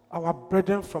 Our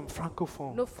brethren from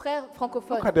Francophone. Nos frères Look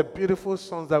francophones, at the beautiful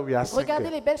songs that we are regardez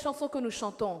singing. les belles chansons que nous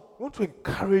chantons. I want to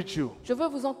encourage you. Je veux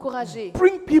vous encourager.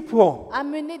 Bring people.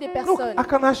 Amener des Look, personnes. I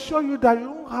can assure you that you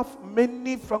don't have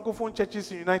many Francophone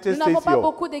churches in the United Nous n'avons States pas here.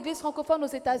 beaucoup d'églises francophones aux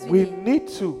We États-Unis. need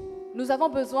to Nous avons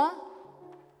besoin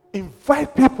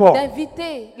invite people.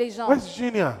 d'inviter les gens. Where's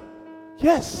Junior?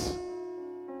 Yes.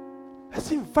 Let's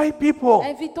invite people.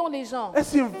 Invitons les gens.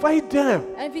 Let's invite them.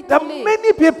 There are Invitons-les. many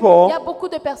Il y a people beaucoup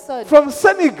de personnes from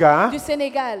Senegal, du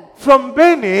Sénégal, from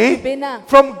Benin, du Bénin,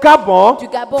 from Gabon, du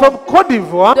Gabon, from Côte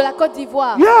d'Ivoire. de la Côte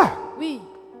d'Ivoire. Yeah, Oui,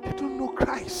 they don't know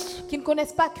Christ. qui ne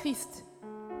connaissent pas Christ.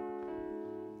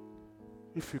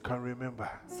 If you can remember,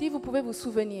 Si vous pouvez vous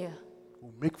souvenir,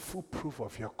 we'll make full proof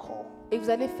of your call. et vous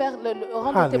allez faire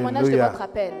rendre le témoignage de Hallelujah. votre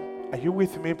appel. Are you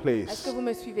with me, Est-ce que please? vous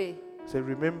me suivez? Say,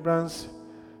 remembrance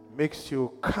makes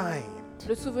you kind.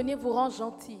 Le souvenir vous rend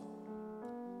gentil.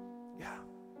 Yeah.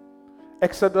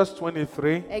 Exodus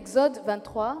 23, Exode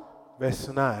 23, verse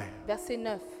 9. verset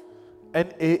 9.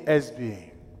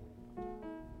 NASB.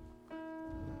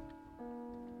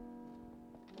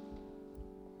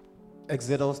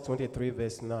 Exodus 23,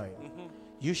 verse 9.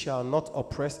 You shall not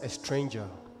oppress a stranger,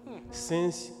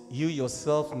 since you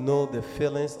yourself know the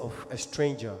feelings of a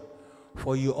stranger,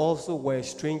 for you also were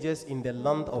strangers in the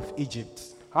land of Egypt.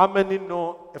 How many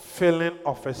know a feeling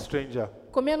of a stranger?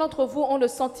 Combien d'entre vous ont le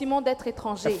sentiment d'être A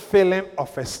étranger? feeling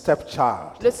of a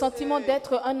stepchild. Le sentiment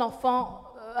d'être un enfant,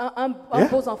 un Yeah.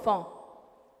 beau enfant.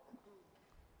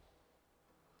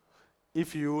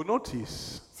 If you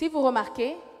notice, Si vous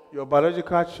remarquez, your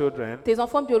biological children, tes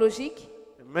enfants biologiques,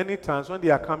 many times when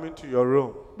they are coming to your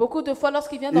room, beaucoup de fois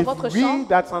lorsqu'ils viennent dans votre if we chambre,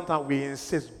 that sometimes we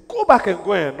insist, go back and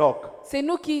go and knock. c'est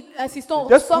nous qui insistons,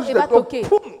 Just sors push et the va door, toquer.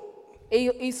 boom,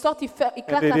 Et ils sortent, ils and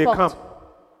claquent then la they porte. come.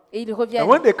 Et ils And reviennent.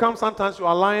 when they come, sometimes you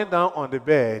are lying down on the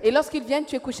bed. Et lorsqu'ils viennent,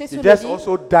 tu es couché They sur le just lit.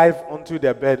 also dive onto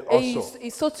the bed Et ils, also.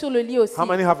 ils sautent sur le lit aussi. How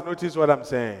many have noticed what I'm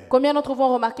saying? Combien d'entre vous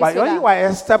ont remarqué But when you cela? are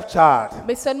a stepchild,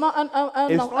 Mais seulement it's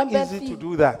un not belle easy to fille.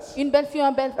 do that. Une belle fille,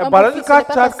 un beau A fils, ce biological n'est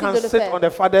pas child facile can de le sit faire. on the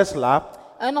father's lap,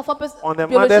 Un enfant on the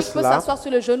biologique mother's peut lap, s'asseoir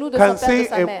sur le genou de can son père, de say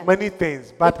sa mère. many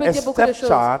things, Il but peut a dire beaucoup de choses.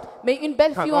 stepchild Mais une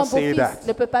belle fille ou un cannot say beau-fils that.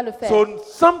 ne peut pas le faire. So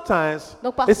sometimes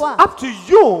Donc it's parfois, up to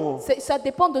you, Ça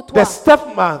dépend de toi, the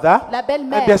stepmother la and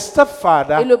belle-mère the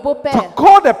stepfather, et le to beau-père,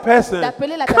 call the person.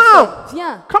 d'appeler la Come, personne.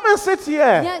 Viens, come and sit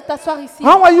here. viens t'asseoir ici.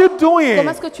 How are you doing?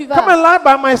 Comment est-ce que tu vas? Come and lie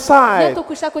by my Viens side. te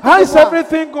coucher à côté How de is moi.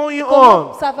 everything going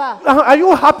Comment on? ça va? Are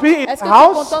you happy in Est-ce the que tu es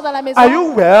house? content dans la maison? Are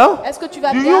you well? Est-ce que tu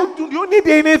vas Do bien? you need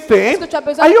anything? Est-ce que tu as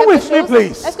besoin Are de you quelque with me, chose?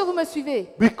 please? Est-ce que vous me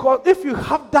suivez? Because if you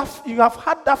have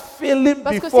had that feeling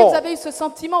Parce que si before, vous avez eu ce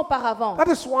sentiment auparavant, that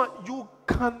is why you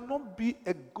cannot be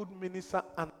a good minister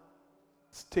and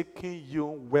it's taking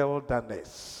you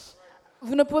wilderness.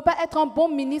 vous ne pouvez pas être un bon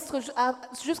ministre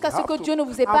jusqu'à You ce have que to Dieu ne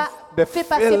vous ait have pas the fait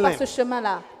passer par feeling. ce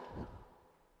chemin-là.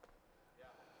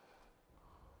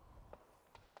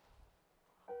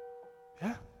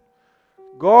 Yeah.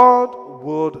 God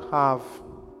would have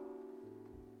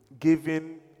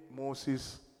given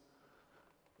Moses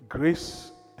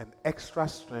grace and extra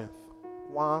strength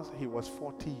once he was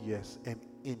 40 years and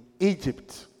in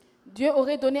Egypt. Dieu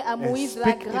aurait donné à And Moïse la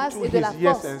speak grâce into et de la his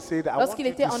ears force and say that I want lorsqu'il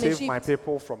you était to en save my Égypte.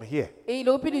 people from here. Et il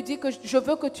aurait pu lui dire que je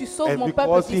veux que tu sauves And mon peuple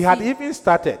because he had d'ici. even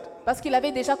started, Parce qu'il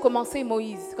avait déjà commencé,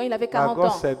 Moïse, quand il avait but 40 God ans.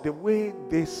 said, the way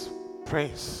this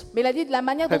prince Mais il a dit de la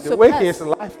manière dont and ce the way prince his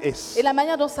life is, et la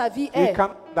manière dont sa vie he est,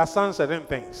 can understand certain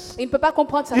things. il ne peut pas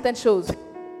comprendre certaines choses.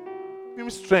 Give him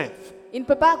strength. Il ne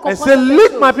peut pas And comprendre say, certaines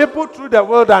lead my choses. people through the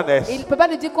wilderness. Et il ne peut pas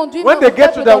lui dire conduire When mon they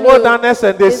get to peuple the dans le wilderness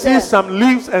and they see désert. some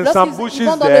leaves and some Lorsqu'ils bushes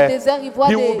vont dans le there, désert, ils voient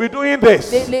he will be des, doing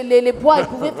this. les bois, ils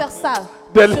pouvaient faire ça.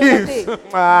 The sur leaves. côté.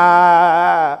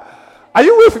 Are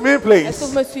you with me, Est-ce que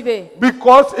vous please? me suivez?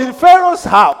 Because in Pharaoh's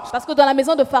house, Parce que dans la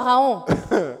maison de Pharaon,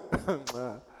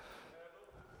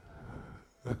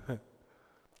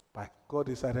 but God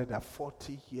decided that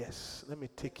 40 years, let me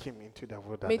take him into the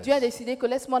mais Dieu a wilderness décidé que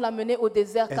laisse-moi l'amener au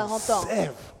désert and 40 ans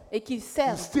serve. et qu'il He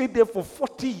serve. stayed there for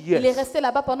 40 Il est years. resté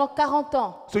là-bas pendant 40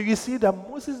 ans. So you see that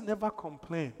Moses never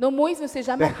complained. Donc Moïse ne s'est The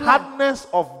jamais plaint. hardness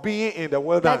of being in the La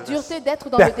wilderness, dureté d'être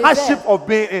dans the le hardship désert. of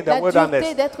being in the La dureté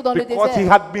wilderness, d'être dans le because he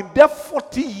désert. had been there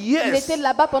 40 Il years. était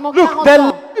là-bas pendant Look, 40 the ans.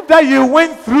 life that you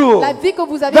went through, La vie que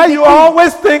vous avez that you are vécue,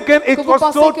 always thinking it que vous was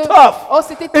pensez so que tough. oh,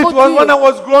 c'était It trop was when I dur.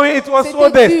 was growing, it was so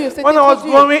C'était this. dur, c'était When I trop was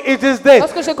dur. growing, it is this.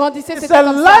 Lorsque je grandissais, It's c'était a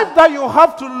comme life ça. that you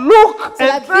have to look C'est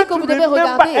la and vie try que to vous devez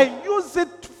remember regarder. and use it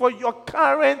for your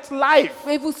current life.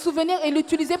 Et vous souvenir et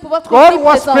l'utiliser pour votre God vie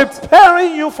was présente.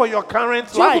 preparing you for your current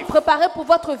Dieu vous life. préparait pour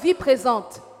votre vie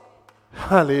présente.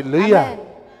 Hallelujah. Amen.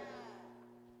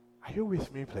 Are you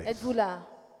with me, please? Êtes-vous là?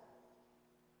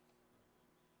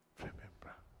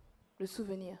 Remember. Le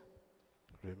souvenir.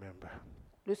 Remember.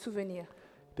 Le souvenir.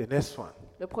 The next one.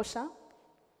 Le prochain.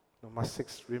 Number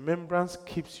 6. Remembrance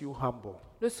keeps you humble.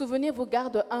 Le souvenir vous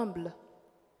garde humble.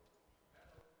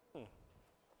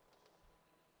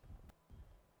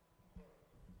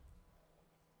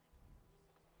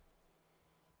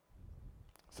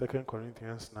 Second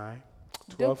Corinthians 9.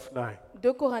 12, 9.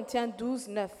 2 Corinthiens 12,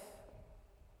 9.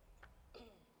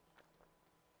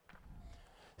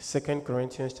 2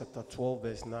 Corinthians chapter 12,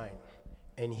 verse 9.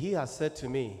 And he has said to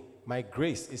me, my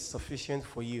grace is sufficient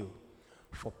for you,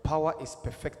 for power is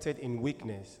perfected in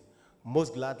weakness.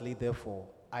 Most gladly, therefore,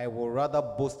 I will rather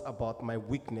boast about my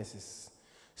weaknesses,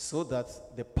 so that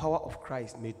the power of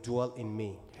Christ may dwell in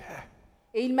me.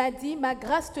 Et il m'a dit, ma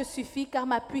grâce te suffit, car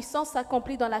ma puissance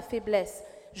s'accomplit dans la faiblesse.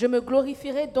 Je me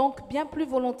glorifierai donc bien plus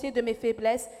volontiers de mes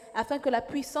faiblesses, afin que la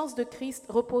puissance de Christ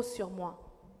repose sur moi.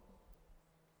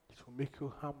 It will make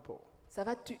you humble. Ça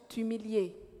va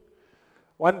t'humilier.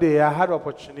 One day I had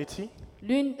opportunity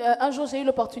Un jour, j'ai eu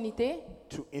l'opportunité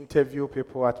to interview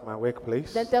people at my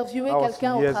workplace. d'interviewer That was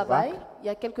quelqu'un au years travail, back. il y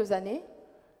a quelques années.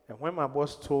 And when my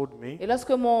boss told me, Et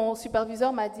lorsque mon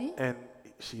superviseur m'a dit, and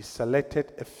she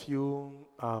selected a few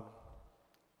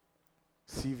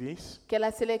CVs. qu'elle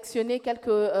a sélectionné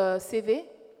quelques CV.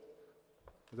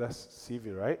 That's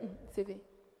CV, right? CV.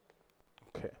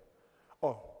 Okay.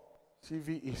 Oh,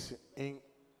 CV is in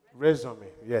resume.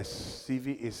 Yes,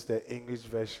 CV is the English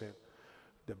version,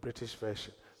 the British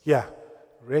version. Yeah,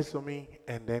 resume,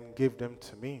 and then give them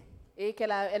to me. Et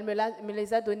elle me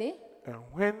les a donnés. And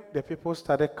when the people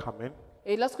started coming,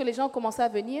 Et lorsque les gens commençaient à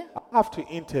venir, I have to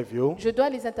interview je dois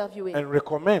les interviewer and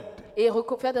recommend. et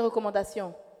faire des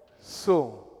recommandations.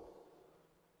 So,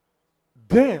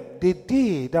 then the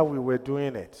day that we were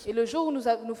doing it, Et le jour où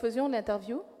nous faisions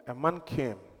l'interview, a man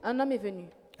came, un homme est venu.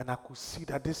 and I could see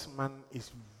that this man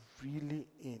is really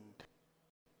in.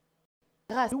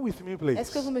 Grâce. You with me, please?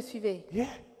 Est-ce que vous me suivez? Yeah.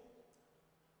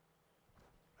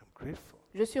 I'm grateful.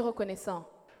 Je suis reconnaissant.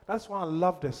 That's why I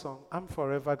love the song. I'm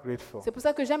forever grateful. C'est pour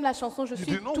ça que j'aime la chanson. Je You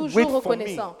suis did not toujours wait for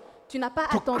reconnaissant. Tu n'as pas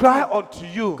To attendu cry unto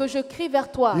you. que je crie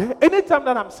vers toi. Yeah. Anytime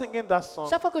that I'm singing that song,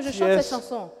 Chaque fois que je chante cette tears,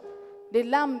 chanson, les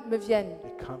larmes me viennent,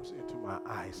 it comes into my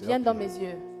eyes. viennent dans Okay. mes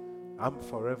yeux. I'm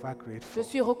forever Je grateful.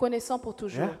 suis reconnaissant pour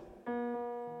toujours. Yeah.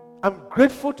 I'm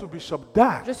grateful to Bishop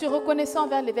Dag Je suis reconnaissant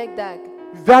envers l'évêque Dag.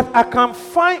 that I can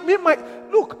find me.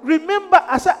 Look, remember,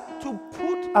 I said to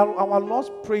put our Lord's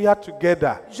Prayer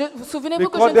together. Souvenez-vous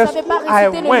que je Because ne the savais pas school I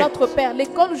réciter le went, Notre Père.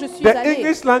 L'école où je suis The allée,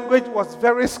 English language was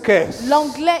very scarce.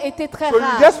 l'anglais était très So you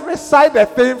rare. just recite the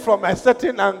thing from a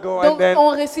certain angle, Donc and then, on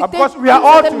récitait of course, d'une we are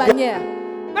all certaine together. manière.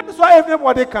 That is why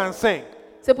everybody can sing.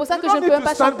 C'est pour ça You que je don't ne peux need pas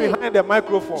to stand chanter. behind the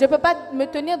microphone. Je ne peux pas me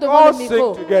tenir devant All le sing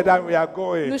micro. together, and we are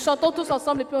going. Nous chantons tous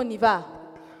ensemble et puis on y va.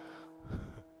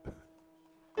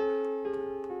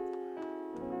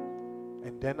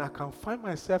 And then I can find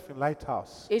myself in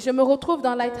Lighthouse. Et je me retrouve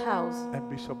dans Lighthouse. And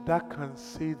Bishop Dag can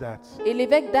say that. Et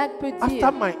l'évêque Dag peut dire,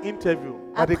 After my interview,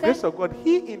 by the Après- grace of God,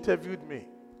 he interviewed me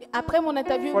après mon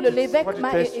interview, 40 l'évêque m'a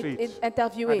 43rd Street at the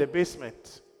interviewé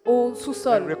basement au and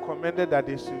sous-sol. recommended that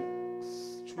they should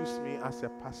choose me as a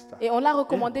pastor. Et on l'a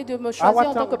recommandé de me Our choisir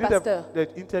en tant time, que we did pasteur. the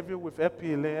interview with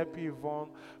LP Elaine, LP Yvonne,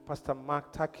 Pastor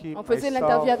Mark Taki, On faisait myself,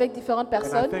 l'interview avec différentes and I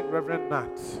personnes. think Reverend Nat.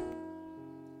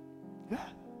 Yeah.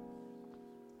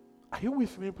 Are you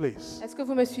with me, please? Est-ce que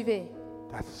vous me suivez?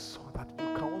 That's so that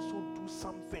you can also do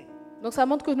something. Donc ça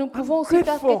montre que nous pouvons aussi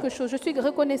faire grateful. quelque chose. Je suis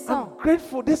reconnaissant. I'm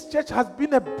grateful. This church has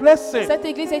been a blessing. Cette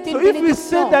église a été So une if we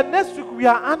bénédiction. say that next week we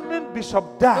are honoring Bishop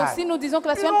Donc Dag, si nous disons que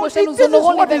la you semaine know, prochaine nous this is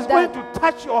honorons what is l'évêque going Dag, to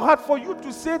touch your heart for you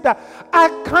to say that I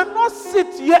cannot sit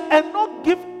here and not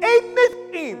give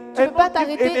anything. tu ne and peux pas not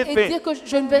give t'arrêter et anything. dire que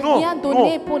je ne vais No, rien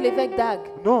donner no. pour l'évêque Dag.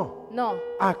 No, Non,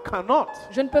 I cannot.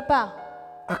 je ne peux pas.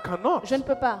 I cannot. Je ne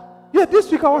peux pas. Yeah,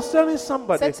 this week I was telling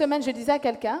somebody, Cette semaine, je disais à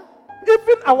quelqu'un,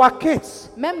 even our kids.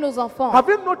 même nos enfants, Have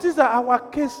you noticed that our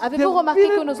kids they Avez-vous remarqué que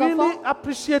really, nos really enfants-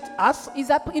 appreciate us?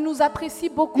 ils nous apprécient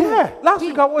beaucoup. Yeah, last Oui.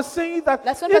 week I was saying that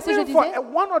La semaine passée, even je for disais,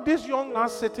 one of these young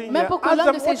ones sitting même here, pour que ask l'un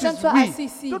them de ces what jeunes is soit weed. assis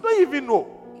ici. They don't even know.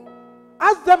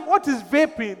 Ask them what is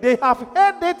vaping. They have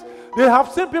heard it. They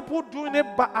have seen people doing it,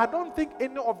 but I don't think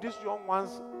any of these young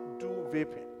ones do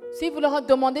vaping. Si vous leur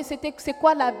demandez c'est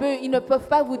quoi la bœuf, ils ne peuvent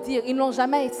pas vous dire. Ils n'ont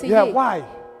jamais essayé. Yeah, why?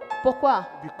 Pourquoi?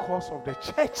 Because of the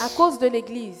church. À cause de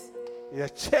l'église. The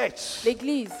church.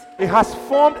 L'église, It has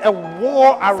formed a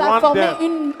wall ça a around formé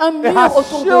them. un It mur has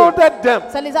autour d'eux. shielded them.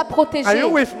 Ça les a Are protégés. you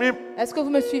with me? Est-ce que vous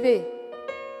me suivez?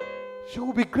 You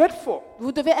will be grateful.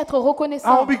 Vous devez être I will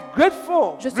reconnaissant. be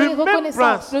grateful. Je serai reconnaissant.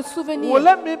 Remembrance. Le souvenir. Well,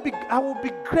 let me be. I will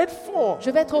be grateful. Je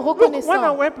vais être Look, reconnaissant.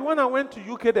 when I went to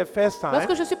UK the first time,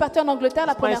 Lorsque je suis partie en Angleterre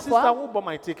la it's my première sister fois, who bought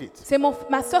my ticket. c'est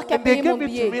ma soeur qui a And they payé mon gave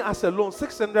it to me billet. as a loan,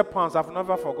 £600. I've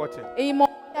never forgotten. Et ils m'ont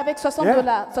payé avec 60 Yeah.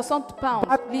 dollars, 60 pounds.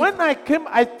 But livres. when I came,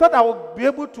 I thought I would be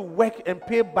able to work and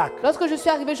pay back. Lorsque je suis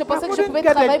arrivée, je I pensais que je couldn't pouvais get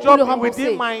a travailler pour le job rembourser.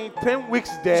 within my 10 weeks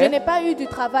Je there. n'ai pas eu du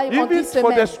travail en Even 10 for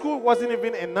the semaines. school wasn't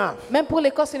even enough. Même pour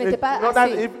l'école, ce n'était pas Not that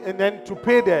assez. and then to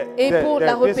pay Et pour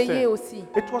la this repayer thing. aussi.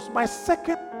 It was my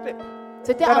second trip.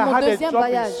 C'était that à I mon had a deuxième job in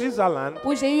voyage Switzerland.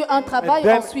 où j'ai eu un And travail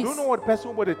then, en you Suisse. know what the person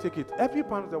who bought the ticket? Every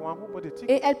Pam is the one who bought the ticket.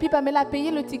 Et LP Pamela a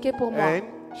payé le ticket pour moi.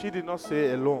 And she did not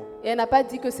say a loan. Et elle n'a pas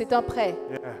dit que c'était un prêt.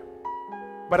 Yeah.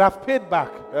 But I've paid back.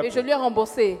 Mais je lui ai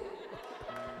remboursé.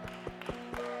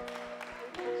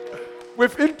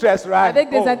 With interest, right? Avec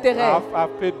des intérêts. I've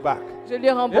paid back. Je lui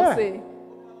ai remboursé.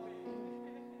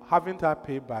 Haven't I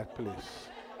paid back, please?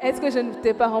 Est-ce que je ne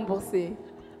t'ai pas remboursé?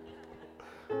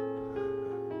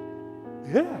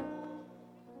 Yeah.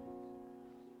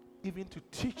 Even to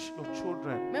teach your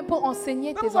children. Même pour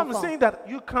enseigner That's tes why I'm enfants. saying that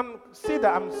you can say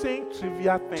that I'm saying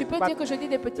trivial things. Tu peux but dire que je dis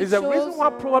des petites there's a reason choses. why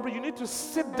probably you need to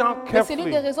sit down Mais c'est l'une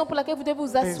des carefully. raisons pour laquelle vous devez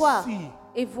vous asseoir see.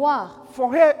 et voir.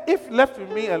 For her, if left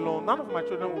with me alone, none of my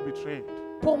children will be trained.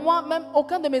 Pour moi, même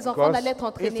aucun de mes enfants Because n'allait être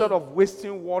entraîné. instead of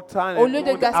wasting water and Au lieu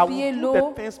de doing that, I gaspiller will do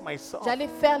l'eau, the things myself. J'allais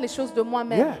faire les choses de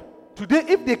moi-même. Yeah. Today,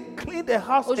 if they clean the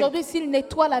house, Aujourd'hui, s'il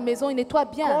nettoie la maison, il nettoie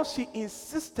bien. because she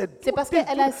insisted, C'est parce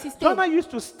qu'elle a insisté. Joanna used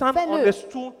to stand on Fais-le. the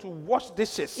stool to wash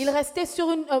dishes. Il restait sur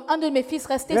un de mes fils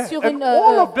restait Yeah, sur and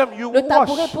all of them you le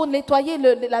tabouret wash. pour nettoyer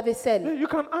la vaisselle. Yeah, you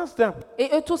can ask them. Et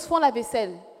eux tous font la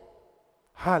vaisselle.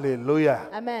 Hallelujah.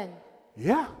 Amen.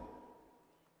 Yeah.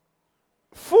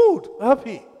 Food,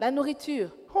 happy. La nourriture.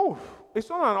 Oh, it's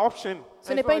not an option.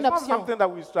 Ce n'est pas une It's not option. something that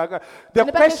we struggle. Ce The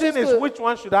n'est pas quelque question chose is que- which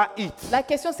one should I eat? La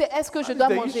question c'est est-ce que je That dois is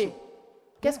the manger? issue.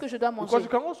 Qu'est-ce que je dois Because manger? you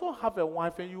can also have a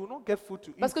wife and you will not get food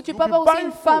to eat. Parce que tu You'll peux be avoir aussi buying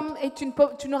une food. femme et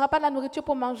tu n'auras pas de la nourriture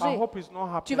pour I manger. hope it's not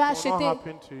happening. Tu vas It will not acheter-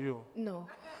 happen to you. Non.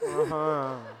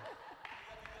 Uh-huh.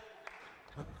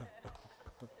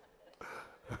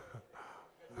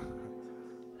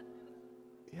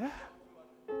 Yeah.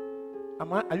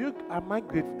 Am I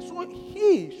grateful? So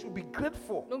he should be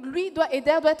grateful. Donc lui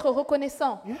Eder doit être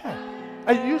reconnaissant. Yeah.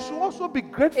 And you should also be Et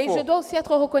grateful. je dois aussi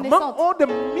être Among reconnaissante. all the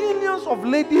millions of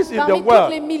ladies in the Parmi toutes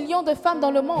les world, millions de femmes dans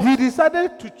le monde, he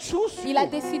decided to choose il a you.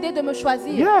 décidé de me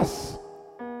choisir. Yes.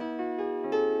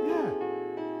 Yeah.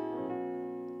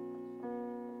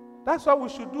 That's why we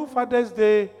should do Father's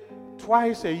Day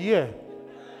twice a year.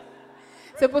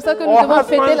 C'est pour ça que nous Or devons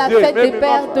fêter la Husband's Day, fête des maybe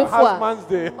pères not deux fois. Husband's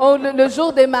Day. Oh, le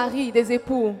jour des maris, des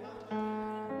époux.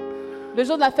 Le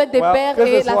jour de la fête des Well, pères this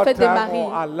et is la what fête des time maris.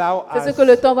 will allow C'est ce us, que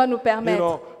le temps va nous you permettre.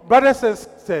 know, brothers and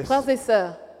sisters, Frères et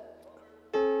sœurs,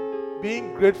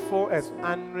 being grateful and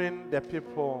honoring the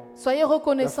people, soyez the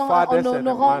reconnaissants en fathers and the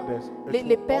honorant mothers, it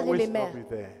les will pères et always les not mères. be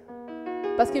there.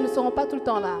 Parce qu'ils ne seront pas tout le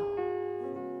temps là.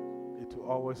 It will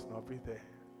always not be there.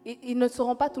 Ils ne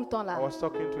seront pas tout le temps là. I was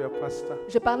talking to a pastor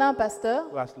Je parlais à un pasteur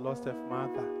who has lost a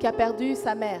mother. qui a perdu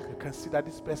sa mère. You can see that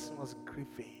this person was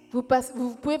grieving. Vous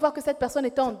pouvez voir que cette personne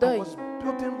était en I deuil. was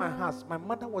building my house. My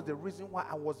mother was the reason why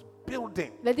I was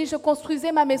building. Il a dit, je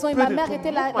construisais ma maison et ma Building mère to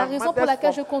était move la my raison mother pour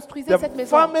laquelle je from construisais cette the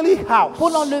maison. family house Pour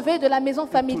l'enlever de la maison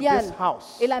to familiale this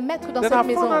house. et la mettre dans Then cette I found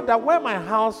maison. out that where my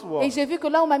house was, Et j'ai vu que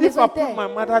là où ma if maison I était, put my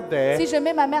mother there, si je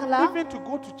mets ma mère là, even to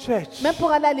go to church, même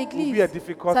pour aller à will be a l'église,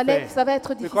 difficult thing. ça va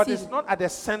être Because difficile. it's not at the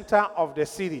center of the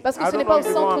city. Parce que I ce don't n'est know pas if au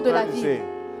you know what centre I'm de la trying to ville.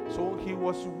 say. So he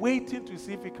was waiting to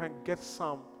see if he can get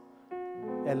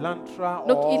a Lantra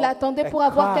Donc or il attendait a pour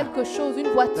avoir car quelque chose, une that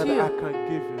I voiture can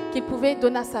give him. qu'il pouvait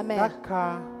donner à sa mère. That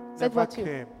car Cette never voiture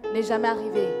came. n'est jamais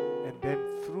arrivée. And then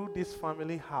through this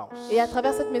family house, Et à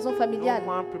travers cette maison you familiale,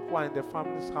 know, when people are in the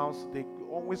family's house, they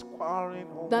always quarreling.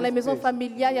 dans la always maison this.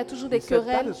 familiale, il y a toujours He des said,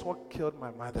 that querelles. is what killed my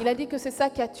mother. Il a dit que c'est ça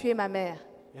qui a tué ma mère.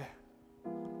 Yeah.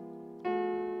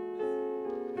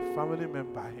 A family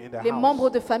member in the Les house membres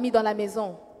de famille dans la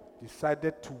maison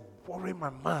decided to worry my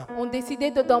mom. ont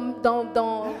décidé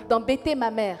d'embêter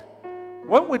ma mère.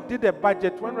 When we did the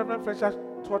budget, when Reverend Fletcher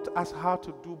taught us how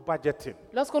to do budgeting,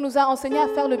 Lorsqu'on nous a enseigné à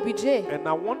faire le budget, and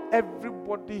I want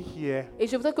everybody here, et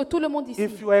je voudrais que tout le monde ici,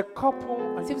 if you are a couple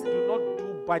and Si you vous- do not do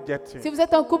budgeting, si vous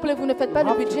êtes un couple et vous ne faites pas you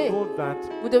le have to budget, know that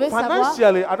vous devez savoir,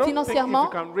 financially, I don't think if financièrement, you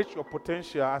can reach your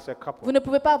potential as a couple. vous ne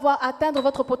pouvez pas atteindre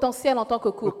votre potentiel en tant que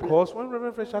couple. Because when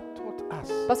Reverend Fletcher taught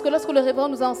us, Parce que lorsque le révérend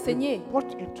nous a enseigné, what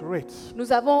into it,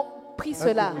 nous avons pris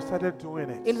cela we started doing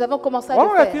et it. nous avons commencé à One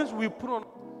le of the faire. things we put on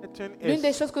budgeting L'une des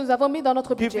is choses que nous avons mis dans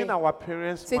notre budget, giving our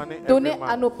parents c'est money donner every à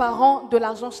month. nos parents de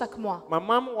l'argent chaque mois. My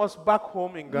mom was back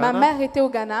home in Ma Ghana. mère était au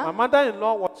My Ghana,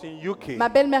 mother-in-law was in UK. ma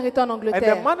belle-mère était en And the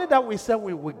Angleterre. money that we said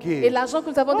we would Et give, l'argent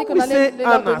que nous avons dit when qu'on we allait say leur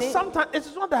Anna, donner, sometimes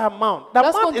it's not the amount. The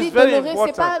lorsqu'on amount is dit very d'honorer, ce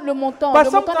n'est pas important. le montant. But Le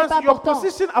montant n'est pas sometimes your important.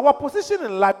 position, our position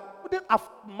in life, we didn't have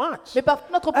much. Mais par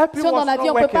notre LP position dans was la vie,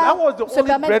 not on ne peut working. I was pas the se only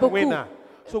permettre beaucoup. breadwinner.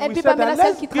 So we LP said that Pamela, celle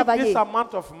let's qui give this travaillait.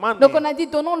 amount of money. Donc on a dit,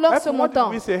 donnons-leur ce LP, what did montant.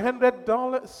 we say,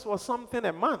 $100 or something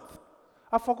a month?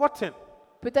 I've forgotten.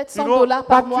 Peut-être You 100 know, dollars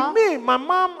par but mois. to me, my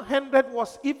mom 100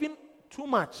 was even too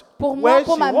much. Pour moi, where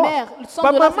pour she ma was. mère, $100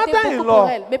 But my c'était beaucoup pour mother-in-law,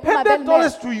 elle. Mais pour ma $100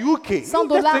 belle-mère, to UK. $100 You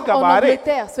just think en about it.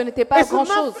 Angleterre, ce n'était pas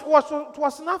grand-chose. It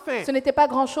was nothing. Ce n'était pas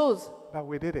grand-chose. But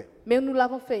we did it. Mais nous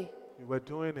l'avons fait. We were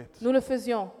doing it. Nous le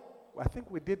faisions. I think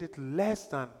we did it less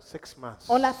than 6 months.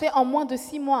 On l'a fait en moins de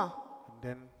 6 mois. And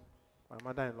then my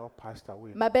mother-in-law passed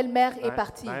away. Ma belle-mère est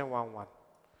partie. 911.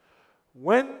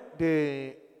 When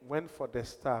they went for the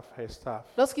staff, her staff,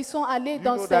 Lorsqu'ils sont allés you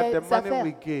dans know that ces the money affaires,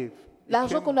 we gave, it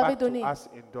l'argent came qu'on avait back to donné us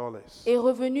in dollars. est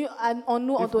revenu en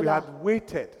nous en If we had dollars.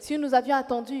 waited Si nous avions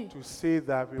attendu to say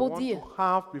that we pour want dire to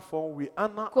have before we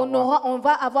honor on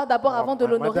va avoir d'abord avant de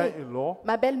my l'honorer, mother-in-law,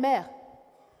 ma belle-mère,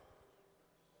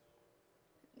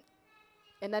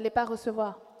 elle n'allait pas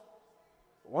recevoir.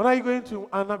 when are you going to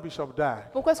honor Bishop Dag?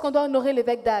 Pourquoi est-ce qu'on doit honorer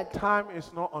l'évêque d'Agde? Time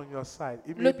is not on your side.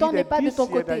 It Le may temps be n'est that pas de this ton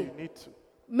year that côté. you need to.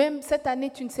 Même cette année,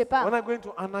 tu ne sais pas. When are you going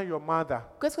to honor your mother?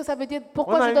 Qu'est-ce que ça veut dire? When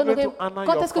Pourquoi are je dois you going honorer? to honor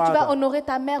Quand your est-ce que tu vas father? honorer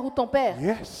ta mère ou ton père?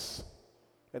 Yes.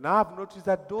 And I have noticed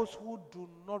that those who do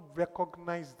not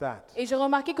recognize that, Et j'ai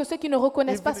remarqué que ceux qui ne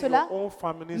reconnaissent pas even in cela, your own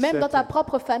family même dans ta setting,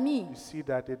 propre famille, you see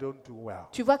that they don't do well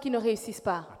tu vois qu'ils ne réussissent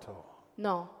pas. at all.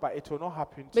 Non. But it will not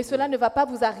happen to Mais cela you. ne va pas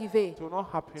vous arriver. It will not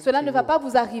happen Cela to ne va you. pas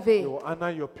vous arriver. You will honor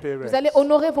your parents. Vous allez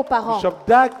honorer vos parents. Bishop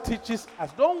Dag teaches us.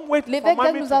 Don't wait for L'évêque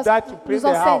mommy nous, to die to pay nous the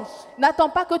enseigne. house. N'attends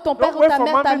pas que ton père Don't ou wait ta for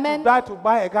mère mommy t'amène, to die to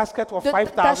buy a gasket of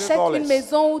t'achète une $5,000.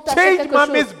 maison ou t'achète Change quelque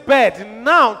mommy's chose. bed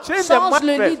now. Change the Change le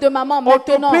lit mattress. de maman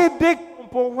maintenant. Orthopedic,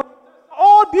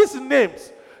 all these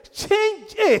names.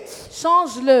 Change it.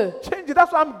 Change-le. Change it. That's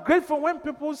why I'm grateful when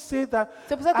people say that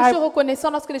C'est pour ça que je suis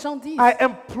reconnaissant lorsque les gens disent I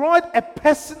employed a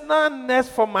personal nurse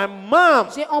for my mom.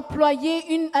 j'ai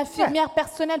employé une infirmière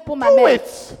personnelle pour ma Do mère.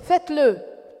 it. Faites-le.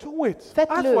 Do it.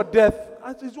 Faites-le. As for death,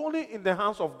 it's only in the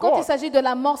hands of Quand il God. s'agit de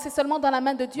la mort, c'est seulement dans la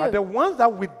main de Dieu. But the ones that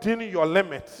within your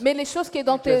limits. Mais les choses qui sont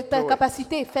dans just ta do it.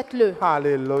 capacité, faites-le.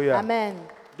 Hallelujah. Amen.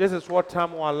 This is what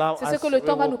time will allow C'est ce us. que le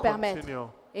temps We va will nous permettre. continue.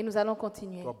 Et nous allons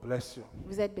continuer. God bless you.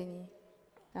 Vous êtes bénis.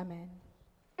 Amen.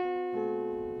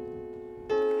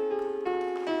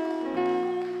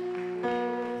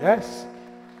 Yes.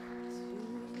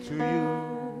 To you.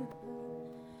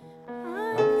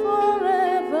 I'm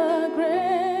forever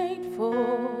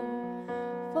grateful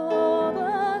for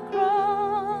the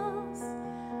cross.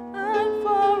 I'm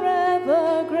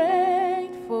forever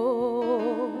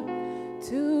grateful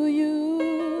to you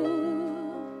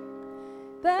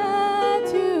that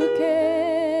you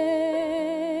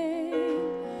came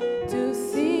to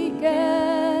seek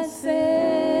and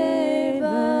save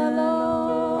the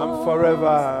Lord. I'm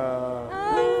forever.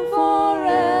 I'm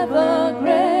forever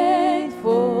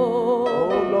grateful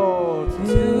Oh Lord.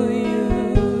 to you.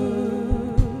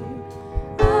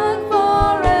 I'm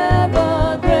forever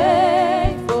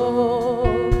grateful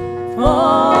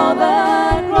for the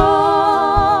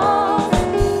cross.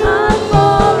 I'm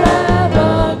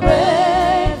forever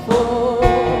grateful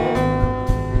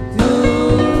to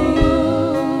you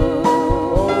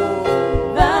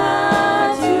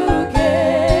that you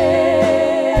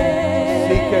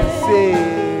Seek came and save.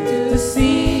 to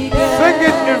seek Sing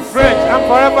it in French. I'm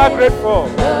forever grateful.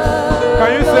 Can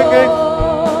you sing it? I'm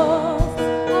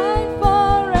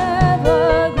forever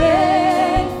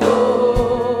grateful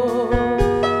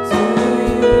to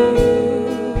you.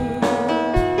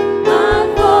 I'm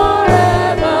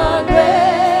forever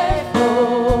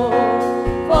grateful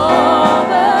for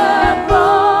the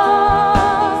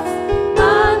cross.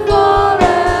 I'm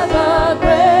forever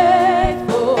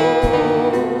grateful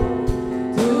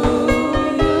to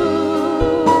you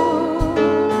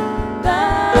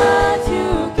that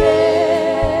you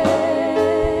came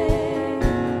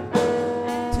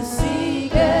to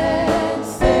seek and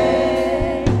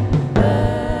save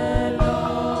the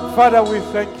Lord. Father, we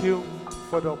thank you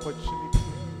for the opportunity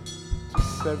to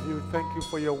serve you. Thank you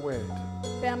for your word.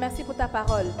 Père, merci pour ta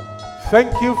parole.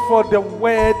 Thank you for the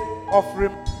word of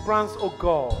remembrance, O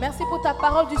God. Merci pour ta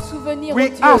parole du souvenir, We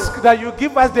oh Dieu. ask that you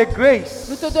give us the Nous grace.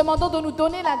 te demandons de nous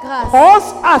donner la grâce.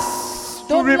 Cause us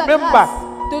to Donne-nous la remember. grâce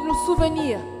de nous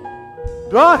souvenir.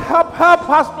 Don't help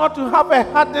us not to have a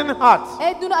hardened heart.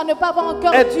 Aide-nous à ne pas avoir un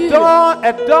cœur A dur, dull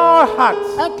heart.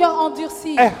 un cœur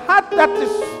endurci, A heart that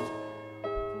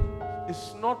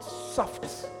is not soft,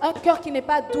 un cœur qui n'est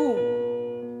pas doux,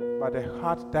 but a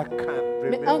heart that can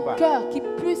mais un remember. cœur qui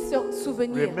puisse se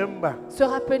souvenir, Remember. se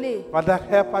rappeler. Father,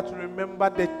 help us to remember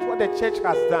what the church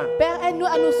has done. Père, aide-nous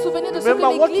à nous souvenir de ce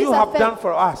Remember que what l'Église you a have done fait,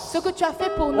 for us. ce que tu as fait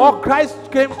pour nous, What Christ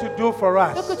came to do for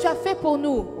ce us. que tu as fait pour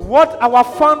nous, What our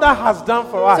founder has done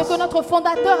for ce us. que notre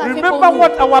fondateur a fait pour Remember nous,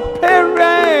 what our Nous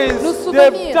parents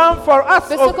souvenir they've done for us,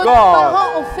 de ce oh que nos God.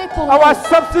 parents ont fait pour Our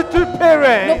nous, substitute nos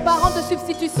parents, parents de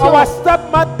substitution, our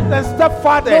stepmothers and nos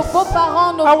stepfathers,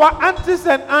 beaux-parents, nos our aunties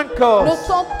and uncles.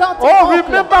 tantes et Oh, oncles.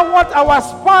 remember what our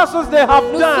spouses they have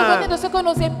Nous souvenir done. de ce que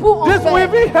nos époux ont This will fait.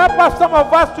 even help us, some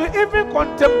of us, to even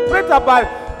contemplate about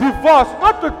divorce,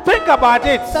 not to think about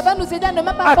it, Ça va nous aider à ne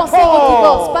même pas At penser all. au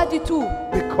divorce, pas du tout,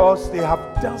 because they have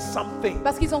done something.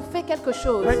 parce qu'ils ont fait quelque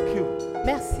chose. Thank you,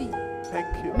 Merci, thank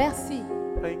you, merci,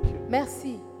 thank you,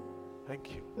 merci, thank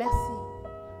you. merci.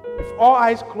 If all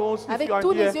eyes closed, if Avec you are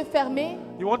tous les here, yeux fermés,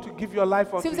 you want to give your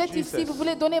life unto si vous êtes Jesus. ici, vous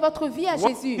voulez donner votre vie à You want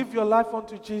to Jésus. give your life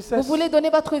unto Jesus. Vous voulez donner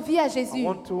votre vie à I Jésus.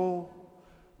 want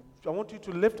you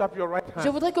to lift up your right Je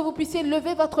hand voudrais que vous puissiez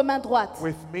lever votre main droite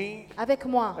with me, avec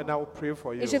moi and I will pray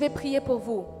for you. et je vais prier pour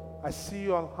vous. I see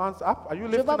your hands up. Are you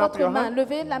Je lifting vois up votre your main, hand?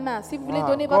 levez la main. Si vous voulez Wow,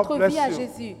 donner God votre bless vie à you.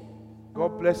 Jésus,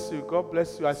 God bless you. God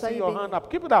bless you. I see Soyez your bénis. hand up.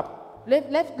 Keep it up.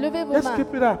 levez vos Let's mains.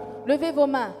 keep it up. Levez vos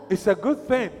mains. It's a good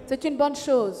thing. C'est une bonne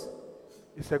chose.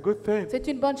 It's a good thing. C'est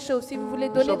une bonne chose si vous voulez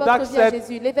donner Bishop votre Dag vie à said-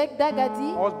 Jésus. L'évêque Dag a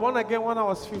dit, I was born again when I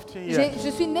was 15 years. je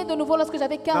suis né de nouveau lorsque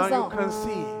j'avais Now 15 you ans. can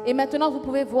see. Et maintenant, vous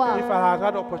pouvez voir. If I had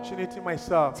had opportunity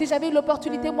myself Si j'avais eu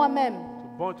l'opportunité moi-même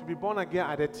to be born again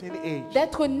at a teen age,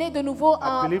 d'être né de nouveau I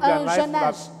à believe that un life jeune would âge,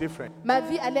 have been different. ma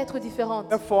vie allait être différente.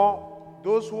 Therefore,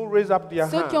 those who raise up their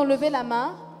Ceux qui ont hands levé la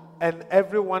main and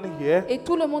everyone here, et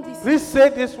tout le monde ici, please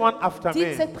say this one after dites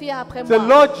me. cette prière après Say, moi.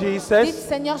 Lord Dites, Jesus,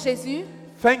 Seigneur Jésus,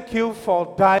 thank you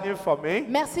for dying for me.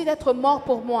 merci d'être mort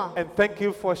pour moi. And thank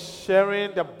you for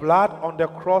sharing the blood on the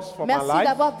cross for my Merci life.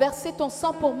 d'avoir versé ton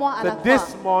sang pour moi à la That this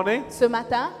croix. morning, Ce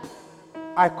matin,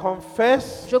 I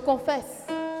confess je confesse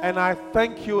and I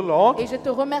thank you, Lord, et je te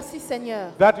remercie,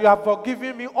 Seigneur, that you have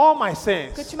forgiven me all my que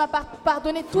sins. tu m'as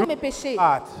pardonné tous mes péchés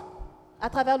Heart. à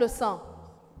travers le sang.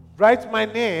 Write my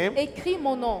name Écris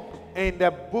mon nom in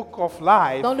the book of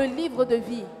life dans le livre de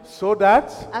vie so that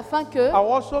afin que I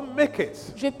also make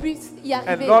it. je puisse y And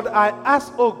arriver. Lord, I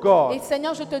ask, oh Et God,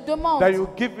 Seigneur, je te demande that you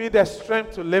give me the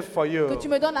strength to live for que you, tu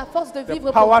me donnes la force de the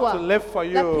vivre pour power toi, to live for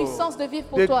la you, puissance de vivre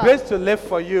pour the toi, grace to live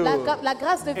for you. la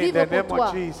grâce de In vivre the name pour toi,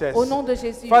 of Jesus. au nom de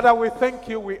Jésus. Father, we thank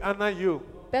you, we honor you.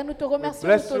 Père, nous te We remercions,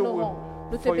 nous bless you t'honorons,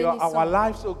 nous te for our bénissons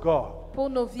lives, oh God. pour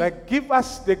nos vies. That give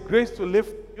us the grace to live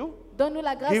for you. Donne-nous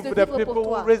la grâce de Give the vivre people pour who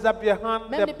toi. raise up their hand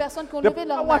Même les personnes qui ont the levé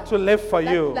leur main, power to live for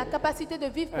you. la capacité de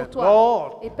vivre pour And toi.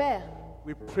 Lord, Et Père,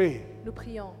 we pray nous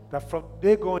prions that from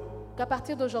today going, qu'à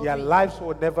partir d'aujourd'hui, their lives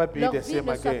will never be leurs the vies same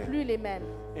ne soient again. plus les mêmes.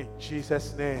 In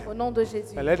Jesus' name. Au nom de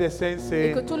Jésus. And let the saints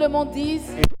Et que say, tout le monde dise,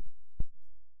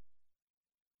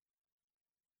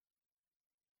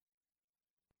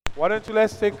 why don't you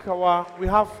let's take we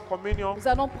have communion. nous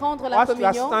allons prendre la Whilst you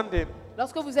are communion. standing,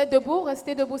 Lorsque vous êtes debout,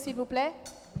 restez debout s'il vous plaît.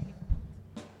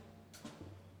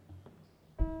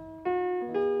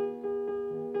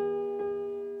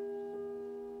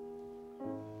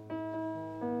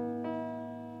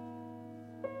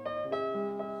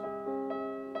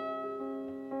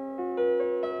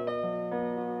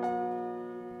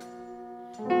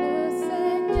 Le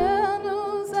Seigneur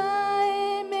nous a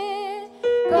aimés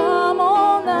comme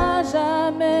on n'a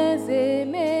jamais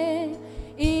aimé.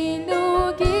 Il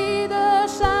nous guide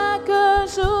chaque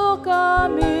jour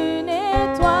comme une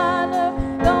étoile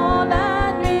dans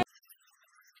la nuit.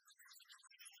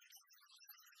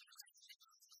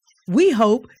 We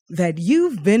hope that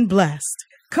you've been blessed.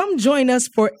 Come join us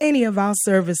for any of our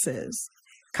services.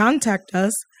 Contact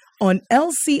us on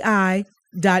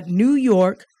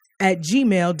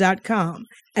lci.newyork@gmail.com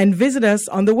and visit us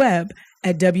on the web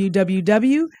at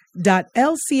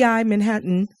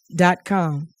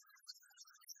www.lcimanhattan.com.